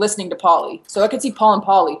want to keep listening to Paulie. So I could see Paul and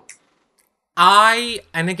Paulie. I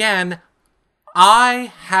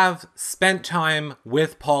have spent time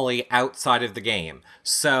with Paulie outside of the game,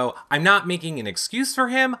 so I'm not making an excuse for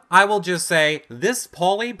him. I will just say, this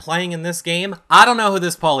Paulie playing in this game, I don't know who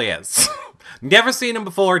this Paulie is. Never seen him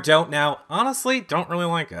before, don't know. Honestly, don't really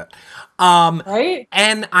like it. Right?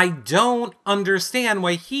 And I don't understand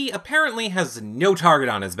why he apparently has no target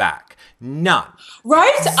on his back. None.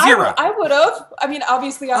 Right? Zero. I would have. I mean,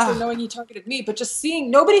 obviously after knowing he targeted me, but just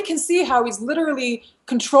seeing, nobody can see how he's literally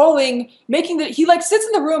controlling, he like sits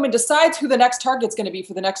in the room and decides who the next target's going to be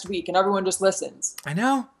for the next week, and everyone just listens. I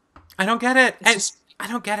know. I don't get it. I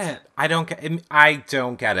don't get it. I don't get it. I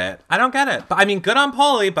don't get it. I don't get it. But I mean, good on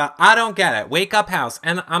Paulie, but I don't get it. Wake up, house.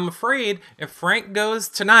 And I'm afraid if Frank goes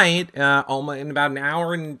tonight, almost in about an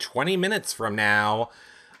hour and 20 minutes from now,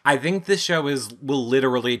 I think this show will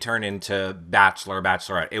literally turn into Bachelor,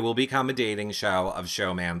 Bachelorette. It will become a dating show of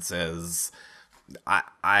showmances.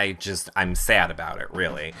 I'm sad about it,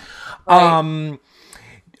 really. Right.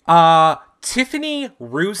 Tiffany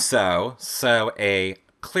Rousso, so a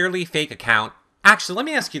clearly fake account. Actually, let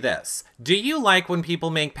me ask you this. Do you like when people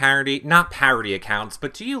make not parody accounts,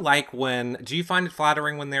 but do you find it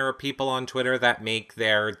flattering when there are people on Twitter that make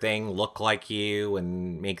their thing look like you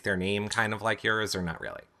and make their name kind of like yours, or not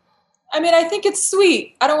really? I mean, I think it's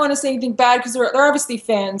sweet. I don't want to say anything bad because they're obviously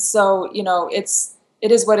fans, so it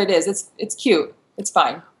is what it is. It's cute. It's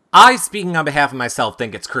fine. I, speaking on behalf of myself,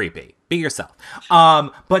 think it's creepy. Be yourself.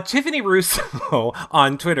 But Tiffany Russo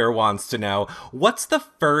on Twitter wants to know, what's the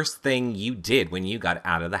first thing you did when you got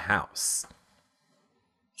out of the house?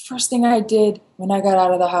 First thing I did when I got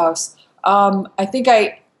out of the house, I think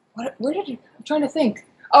I'm trying to think.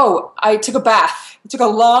 Oh, I took a bath. I took a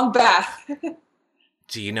long bath.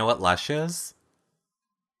 Do you know what Lush is?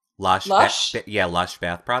 Lush? Lush? Yeah, Lush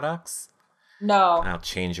bath products. No. I'll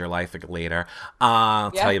change your life later.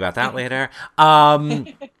 I'll tell you about that later.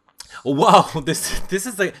 Whoa, this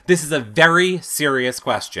is a very serious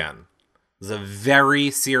question. This is a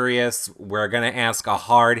very serious. We're gonna ask a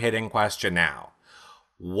hard-hitting question now.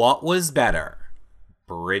 What was better,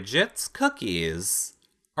 Bridget's cookies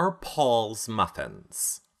or Paul's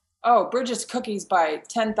muffins? Oh, Bridget's cookies by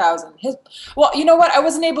 10,000. Well, you know what? I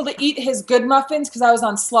wasn't able to eat his good muffins because I was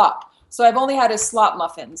on slop. So I've only had his slop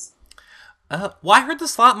muffins. Well, I heard the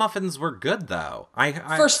slop muffins were good, though.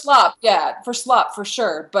 For slop, yeah. For slop, for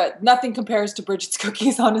sure. But nothing compares to Bridget's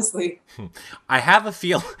cookies, honestly. I have a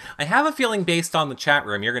feeling based on the chat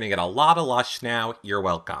room, you're going to get a lot of Lush now. You're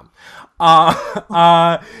welcome.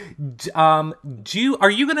 Are you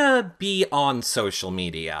going to be on social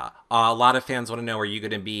media? A lot of fans want to know,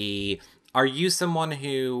 are you someone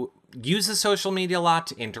who uses social media a lot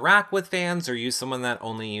to interact with fans, or are you someone that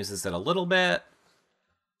only uses it a little bit?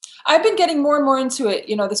 I've been getting more and more into it.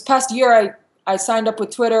 This past year, I signed up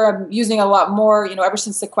with Twitter. I'm using it a lot more, ever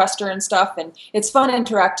since Sequester and stuff. And it's fun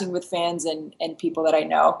interacting with fans and people that I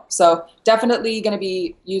know. So definitely going to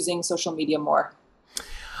be using social media more.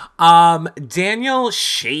 Daniel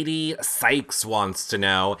Shady Sykes wants to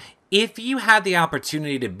know, if you had the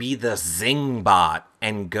opportunity to be the Zing bot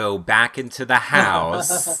and go back into the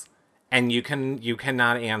house... And you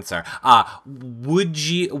cannot answer.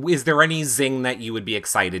 Is there any zing that you would be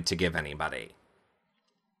excited to give anybody?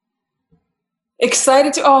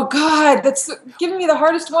 Excited to? Oh God, that's giving me the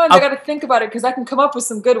hardest ones. I got to think about it because I can come up with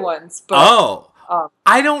some good ones. But,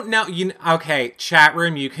 I don't know. Okay, chat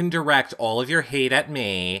room, you can direct all of your hate at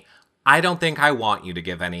me. I don't think I want you to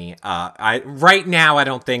give any. Right now, I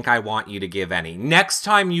don't think I want you to give any. Next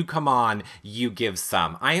time you come on, you give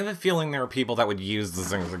some. I have a feeling there are people that would use the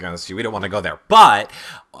things against you. We don't want to go there. But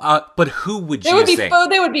who would you sing?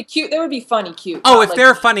 They would be cute. They would be funny cute. Oh, if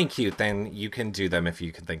they're funny cute, then you can do them if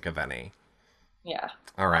you can think of any. Yeah.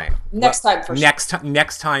 All right. Next time for sure.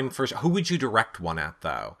 Next time for sure. Who would you direct one at,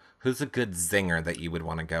 though? Who's a good zinger that you would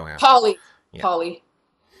want to go at? Polly. Yeah. Polly.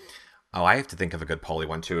 Oh, I have to think of a good Paulie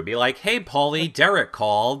one, too. It'd be like, hey, Paulie, Derek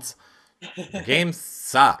called. The game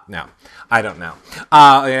sucked. No, I don't know.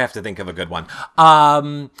 I have to think of a good one.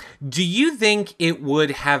 Do you think it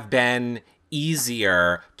would have been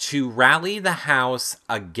easier to rally the house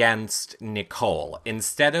against Nicole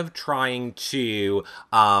instead of trying to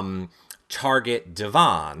target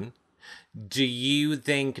Devon? Do you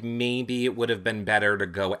think maybe it would have been better to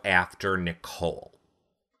go after Nicole?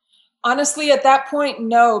 Honestly, at that point,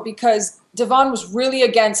 no, because Devon was really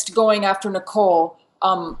against going after Nicole.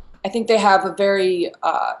 I think they have a very,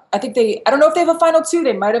 I don't know if they have a final two.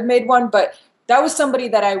 They might have made one, but that was somebody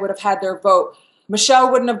that I would have had their vote.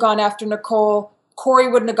 Michelle wouldn't have gone after Nicole. Corey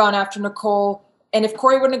wouldn't have gone after Nicole. And if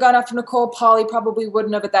Corey wouldn't have gone after Nicole, Polly probably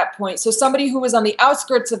wouldn't have at that point. So somebody who was on the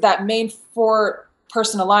outskirts of that main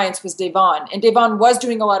four-person alliance was Devon. And Devon was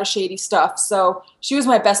doing a lot of shady stuff. So she was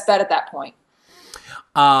my best bet at that point.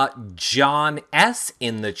 John S.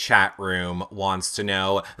 in the chat room wants to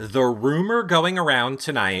know, the rumor going around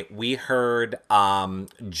tonight, we heard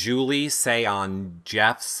Julie say on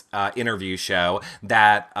Jeff's interview show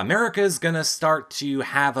that America's gonna start to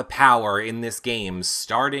have a power in this game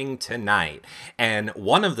starting tonight. And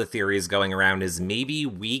one of the theories going around is maybe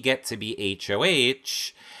we get to be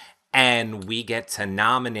HOH and we get to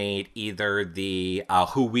nominate either the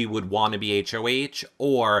who we would want to be HOH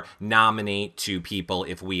or nominate 2 people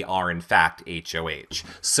if we are in fact HOH.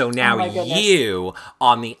 So now you,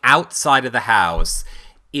 on the outside of the house,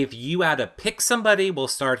 if you had to pick somebody, we'll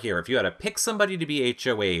start here. If you had to pick somebody to be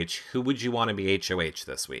HOH, who would you want to be HOH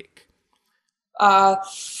this week?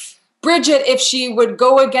 Bridget, if she would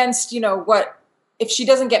go against, if she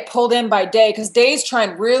doesn't get pulled in by Day, because Day's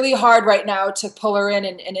trying really hard right now to pull her in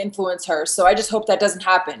and influence her. So I just hope that doesn't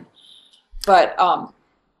happen. But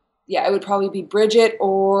yeah, it would probably be Bridget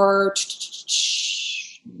or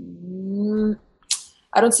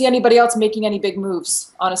I don't see anybody else making any big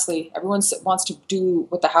moves, honestly. Everyone wants to do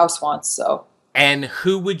what the house wants, so. And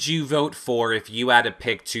who would you vote for if you had to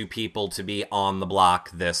pick 2 people to be on the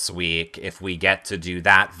block this week? If we get to do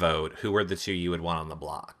that vote, who are the 2 you would want on the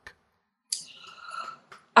block?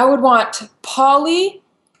 I would want Polly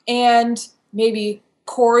and maybe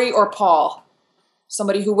Corey or Paul,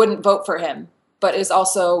 somebody who wouldn't vote for him, but is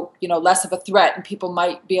also, less of a threat, and people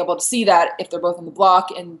might be able to see that if they're both on the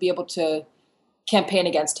block and be able to campaign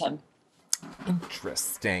against him.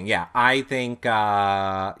 Interesting. Yeah, I think,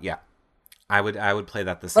 I would play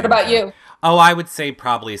that the same. What about you? Oh, I would say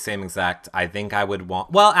probably same exact. I think I would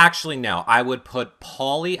want... Well, actually, no. I would put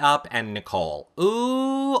Paulie up and Nicole.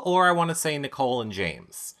 Ooh, or I want to say Nicole and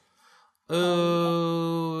James.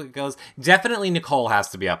 Ooh, it goes... Definitely Nicole has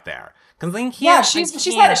to be up there. She's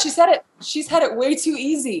had it way too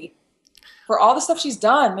easy. For all the stuff she's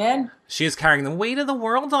done, man. She is carrying the weight of the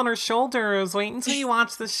world on her shoulders. Wait until you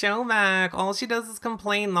watch the show back. All she does is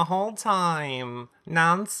complain the whole time.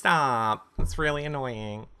 Non-stop. It's really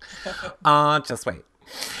annoying. Just wait.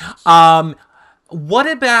 What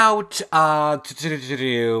about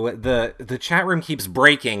the chat room keeps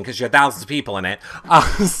breaking because you have thousands of people in it.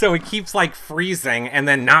 So it keeps like freezing and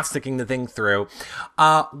then not sticking the thing through.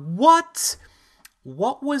 What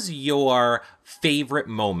was your favorite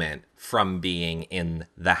moment from being in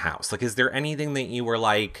the house? Like, is there anything that you were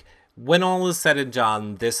like, when all is said and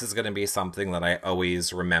done, this is going to be something that I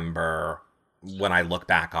always remember when I look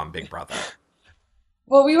back on Big Brother?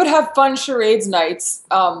 Well, we would have fun charades nights.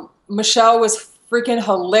 Michelle was freaking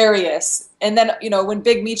hilarious. And then, when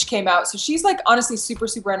Big Meech came out, so she's like honestly super,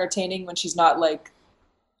 super entertaining when she's not like...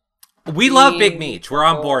 We love Big Meech. We're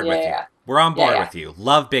on board with you. We're on board with you.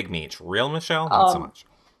 Love Big Meech. Real Michelle? Not so much.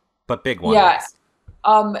 But Big one. Yeah.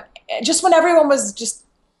 Just when everyone was just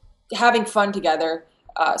having fun together.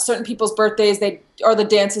 Certain people's birthdays, or the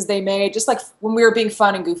dances they made, just like when we were being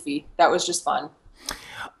fun and goofy. That was just fun.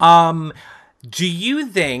 Do you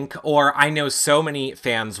think, or I know so many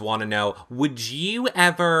fans want to know, would you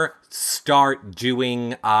ever start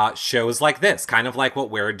doing shows like this, kind of like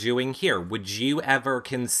what we're doing here? Would you ever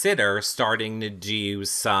consider starting to do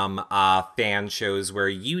some fan shows where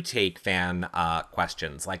you take fan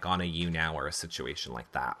questions, like on a You Now or a situation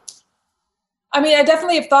like that? I mean, I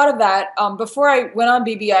definitely have thought of that. Before I went on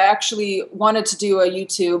BB, I actually wanted to do a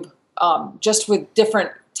YouTube just with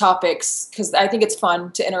different topics because I think it's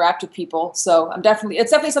fun to interact with people. So it's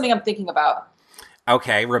definitely something I'm thinking about.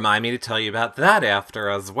 Okay, remind me to tell you about that after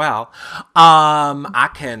as well. I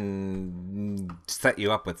can set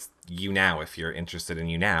you up with You Now if you're interested in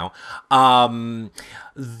You Now.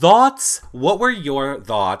 Thoughts? What were your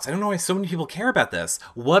thoughts? I don't know why so many people care about this.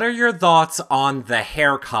 What are your thoughts on the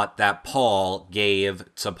haircut that Paul gave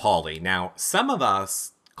to Paulie? Now, some of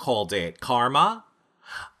us called it karma.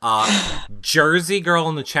 Jersey Girl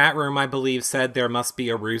in the chat room, I believe, said there must be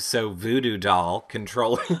a Rousso voodoo doll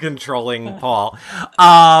controlling Paul.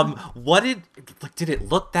 Did it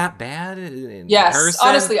look that bad in person?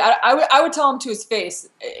 Honestly, I would tell him to his face.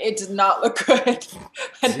 It did not look good.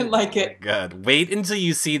 I didn't like it. Good. Wait until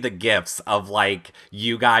you see the gifs of like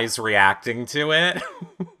you guys reacting to it.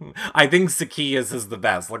 I think Zakia's is the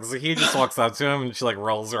best. Like Zakia just walks up to him and she like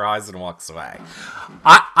rolls her eyes and walks away.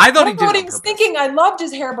 I thought he did. What he was thinking. I loved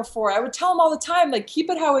his hair before. I would tell him all the time, like keep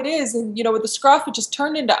it how it is, and with the scruff, it just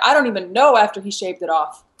turned into I don't even know after he shaved it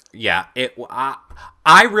off. Yeah,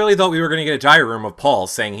 I really thought we were going to get a diary room of Paul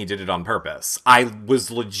saying he did it on purpose. I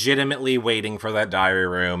was legitimately waiting for that diary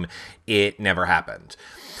room. It never happened.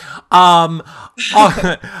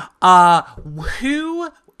 Who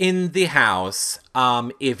in the house,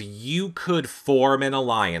 if you could form an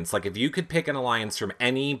alliance, like if you could pick an alliance from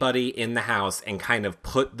anybody in the house and kind of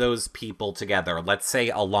put those people together, let's say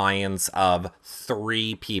alliance of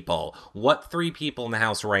 3 people, what 3 people in the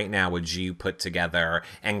house right now would you put together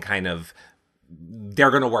and kind of, they're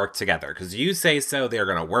going to work together? Because you say so, they're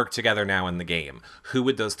going to work together now in the game. Who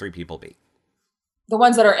would those 3 people be? The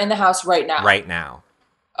ones that are in the house right now. Right now.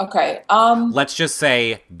 Okay. Let's just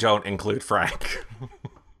say don't include Frank.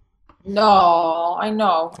 No, I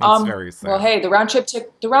know. It's very Well, sad. hey, the round trip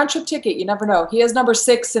ticket, you never know. He has number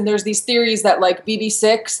 6, and there's these theories that like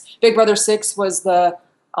BB6, Big Brother 6 was the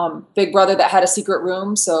Big Brother that had a secret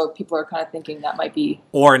room, so people are kind of thinking that might be,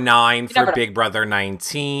 Or 9 you for never know. Big Brother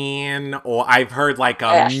 19. Or I've heard like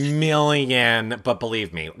a Yeah. million, but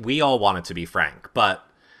believe me, we all want it to be Frank. But,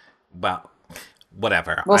 well,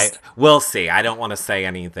 whatever. Well, We'll see. I don't want to say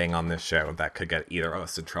anything on this show that could get either of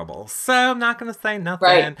us in trouble. So I'm not gonna say right.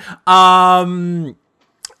 nothing. Um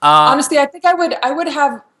Honestly, I think I would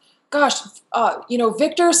have, gosh,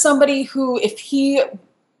 Victor is somebody who, if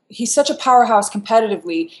he's such a powerhouse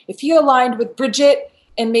competitively, if he aligned with Bridget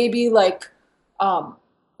and maybe like, um,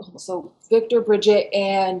 so Victor, Bridget,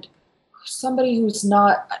 and somebody who's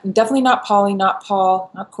not, definitely not Polly, not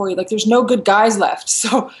Paul, not Corey. Like, there's no good guys left.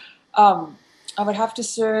 So, I would have to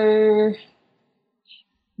say,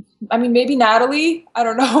 I mean, maybe Natalie. I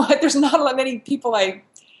don't know. There's not a lot many people I'm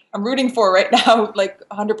rooting for right now, like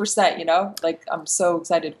 100%, like I'm so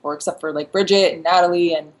excited for, except for like Bridget and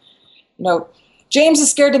Natalie, and, you know, James is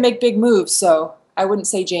scared to make big moves. So I wouldn't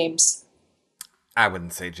say James. I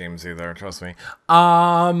wouldn't say James either, trust me.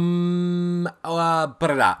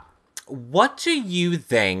 But what do you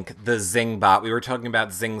think the Zingbot? We were talking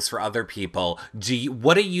about zings for other people.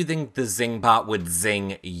 What do you think the Zingbot would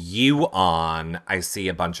zing you on? I see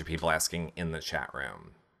a bunch of people asking in the chat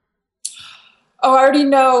room. Oh, I already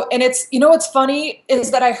know. And it's, what's funny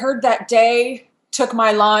is that I heard that Day took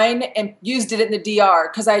my line and used it in the DR,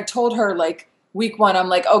 because I told her like week 1, I'm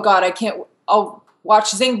like, oh God, I'll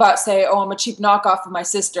watch Zingbot say, oh, I'm a cheap knockoff of my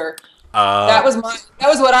sister. Uh, That was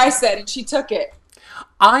what I said, and she took it.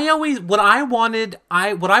 I always what I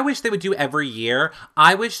wish they would do every year.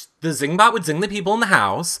 I wish the Zingbot would zing the people in the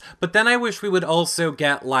house, but then I wish we would also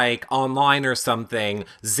get like online or something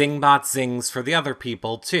Zingbot zings for the other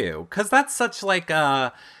people too, because that's such like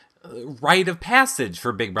a rite of passage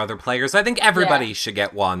for Big Brother players. I think Yeah, everybody should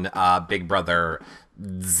get one Big Brother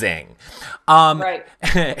zing. Um, right.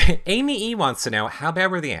 Amy E wants to know how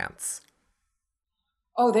bad were the ants?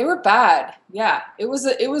 Oh, they were bad. Yeah, it was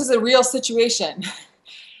a real situation.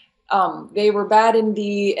 They were bad in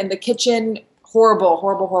the kitchen. Horrible,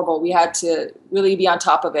 horrible, horrible. We had to really be on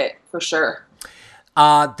top of it for sure.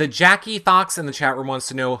 The Jackie Fox in the chat room wants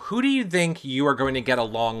to know who do you think you are going to get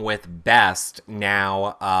along with best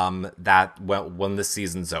now when the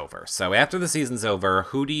season's over. So after the season's over,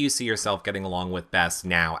 who do you see yourself getting along with best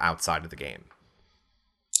now outside of the game?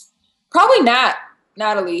 Probably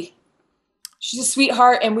Natalie. She's a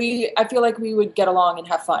sweetheart, and I feel like we would get along and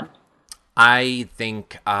have fun. I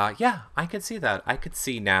think, yeah, I could see that. I could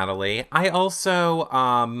see Natalie. I also,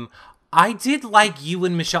 I did like you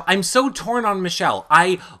and Michelle. I'm so torn on Michelle.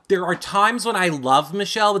 There are times when I love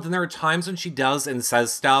Michelle, but then there are times when she does and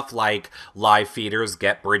says stuff like live feeders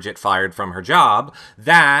get Bridget fired from her job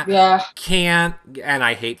that Yeah. can't, and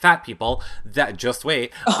I hate fat people, that, just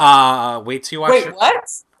wait, wait till you watch Wait, what?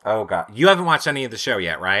 oh God. You haven't watched any of the show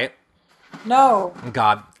yet, right? No.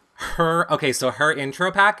 God, so her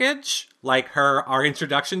intro package, like our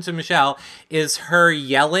introduction to Michelle, is her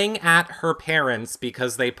yelling at her parents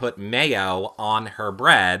because they put mayo on her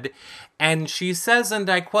bread. And she says, and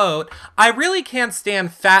I quote, I really can't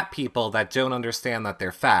stand fat people that don't understand that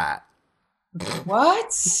they're fat.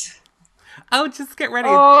 What? Oh, just get ready.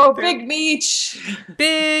 Oh, Big Meech.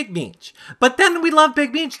 Big Meech. But then we love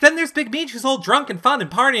Big Meech. Then there's Big Meech who's all drunk and fun and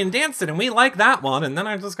partying and dancing, and we like that one. And then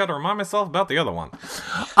I just got to remind myself about the other one.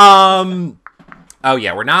 Oh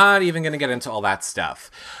yeah, we're not even going to get into all that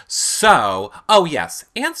stuff. So, oh yes,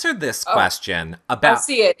 answer this Oh, question I'll about,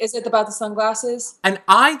 see it. Is it about the sunglasses? and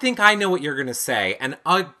I think I know what you're going to say, and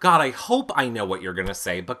God, I hope I know what you're going to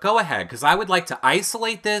say, but go ahead, because I would like to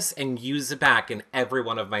isolate this and use it back in every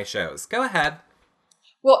one of my shows. Go ahead.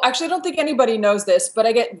 Well, actually, I don't think anybody knows this, but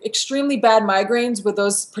I get extremely bad migraines with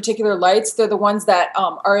those particular lights. They're the ones that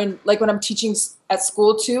are in, like when I'm teaching at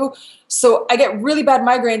school too. So I get really bad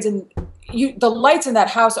migraines, and the lights in that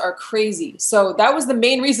house are crazy. So that was the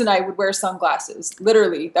main reason I would wear sunglasses.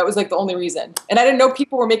 Literally, that was like the only reason. And I didn't know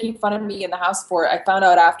people were making fun of me in the house for it. I found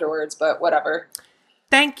out afterwards, but whatever.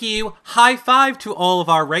 Thank you. High five to all of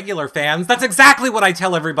our regular fans. That's exactly what I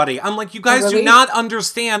tell everybody. I'm like, you Oh, guys do really? not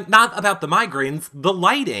understand, not about the migraines, the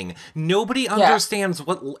lighting. Nobody Yeah. understands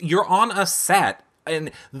what you're on a set.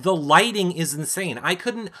 And the lighting is insane.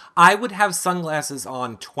 I would have sunglasses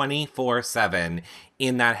on 24/7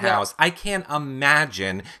 in that Yeah. house. I can't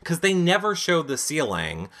imagine, because they never show the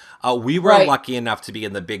ceiling. We were Right. lucky enough to be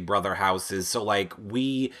in the Big Brother houses, so like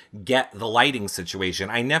we get the lighting situation.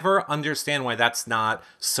 I never understand why that's not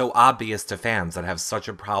so obvious to fans that have such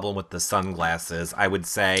a problem with the sunglasses. I would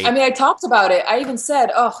say, I mean, I talked about it. I even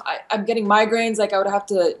said, "Oh, I'm getting migraines. Like I would have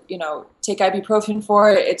to, take ibuprofen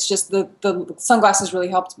for it." It's just the sunglasses really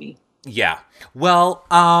helped me. yeah. Well,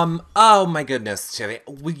 oh my goodness, Chivy.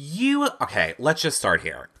 Okay, let's just start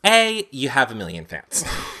here. You have a million fans.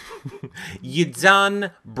 You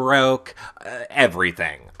done broke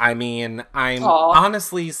everything. I mean, I'm Aw.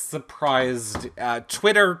 honestly surprised.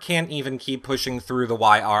 Twitter can't even keep pushing through the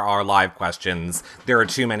YRR live questions. There are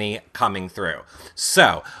too many coming through.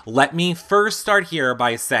 So let me first start here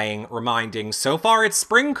by reminding, so far it's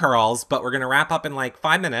Spring Curls, but we're going to wrap up in like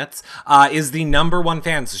 5 minutes, is the #1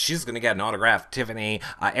 fan. So she's going to get an autographed Tiffany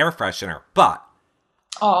air freshener. But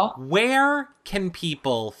Aw. where can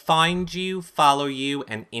people find you, follow you,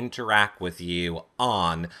 and interact with you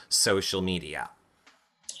on social media?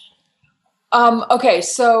 Okay,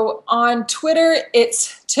 so on Twitter,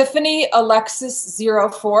 it's Tiffany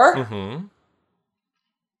Alexis04. Mm-hmm.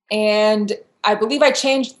 And I believe I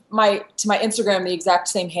changed to my Instagram the exact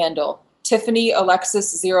same handle, Tiffany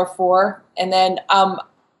Alexis04. And then I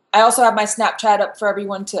also have my Snapchat up for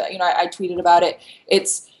everyone to, I tweeted about it.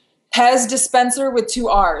 It's Pez Dispenser with 2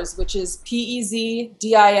 R's, which is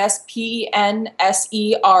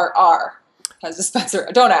PEZDISPENSERR. Pez Dispenser.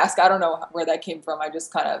 Don't ask. I don't know where that came from. I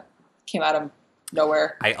just kind of came out of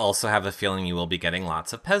nowhere. I also have a feeling you will be getting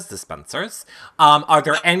lots of Pez dispensers. Are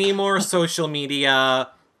there any more social media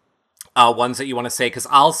ones that you want to say? Because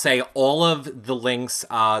I'll say all of the links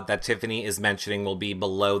that Tiffany is mentioning will be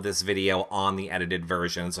below this video on the edited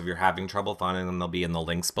version. So if you're having trouble finding them, they'll be in the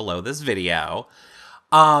links below this video.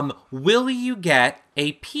 Will you get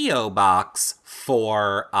a P.O. box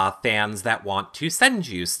for fans that want to send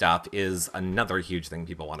you stuff is another huge thing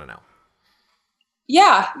people want to know.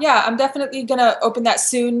 Yeah, I'm definitely gonna open that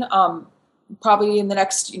soon. Probably in the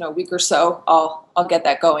next, week or so. I'll get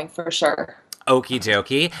that going for sure. Okie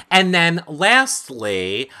dokie. And then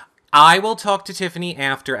lastly, I will talk to Tiffany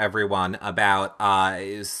after everyone about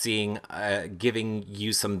giving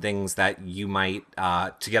you some things that you might,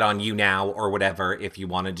 to get on You Now or whatever, if you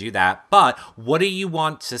want to do that. But what do you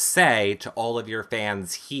want to say to all of your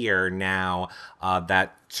fans here now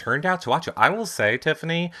that turned out to watch you? I will say,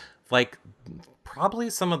 Tiffany, like, probably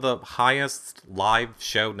some of the highest live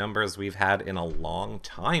show numbers we've had in a long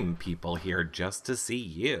time, people here just to see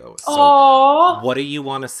you. So Aww. what do you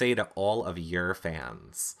want to say to all of your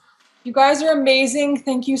fans? You guys are amazing.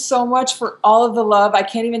 Thank you so much for all of the love. I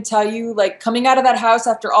can't even tell you, like, coming out of that house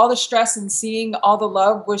after all the stress and seeing all the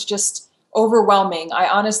love was just overwhelming. I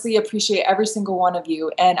honestly appreciate every single one of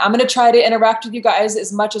you. And I'm going to try to interact with you guys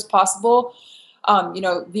as much as possible,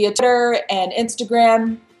 via Twitter and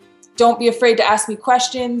Instagram. Don't be afraid to ask me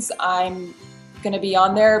questions. I'm going to be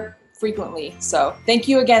on there frequently. So thank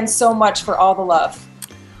you again so much for all the love.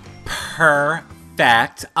 Perfect.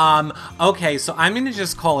 Okay, so I'm going to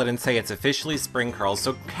just call it and say it's officially Spring Curls.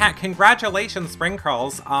 So congratulations, Spring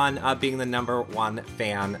Curls, on being the #1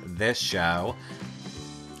 fan this show.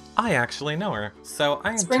 I actually know her, so I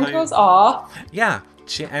can Spring tell Curls, you. aw. Yeah.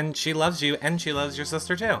 She loves you, and she loves your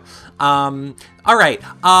sister too. All right.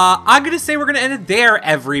 I'm gonna say we're gonna end it there,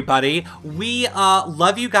 everybody. We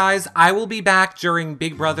love you guys. I will be back during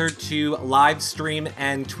Big Brother to live stream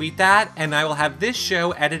and tweet that, and I will have this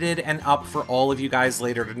show edited and up for all of you guys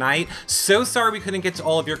later tonight. So sorry we couldn't get to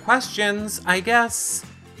all of your questions. I guess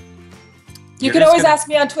You can always ask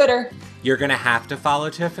me on Twitter. You're going to have to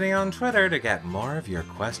follow Tiffany on Twitter to get more of your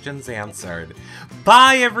questions answered.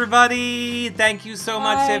 Bye, everybody. Thank you so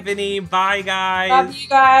much, Tiffany. Bye, guys. Love you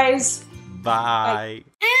guys. Bye.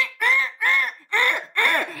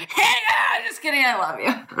 Hey, just kidding. I love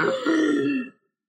you.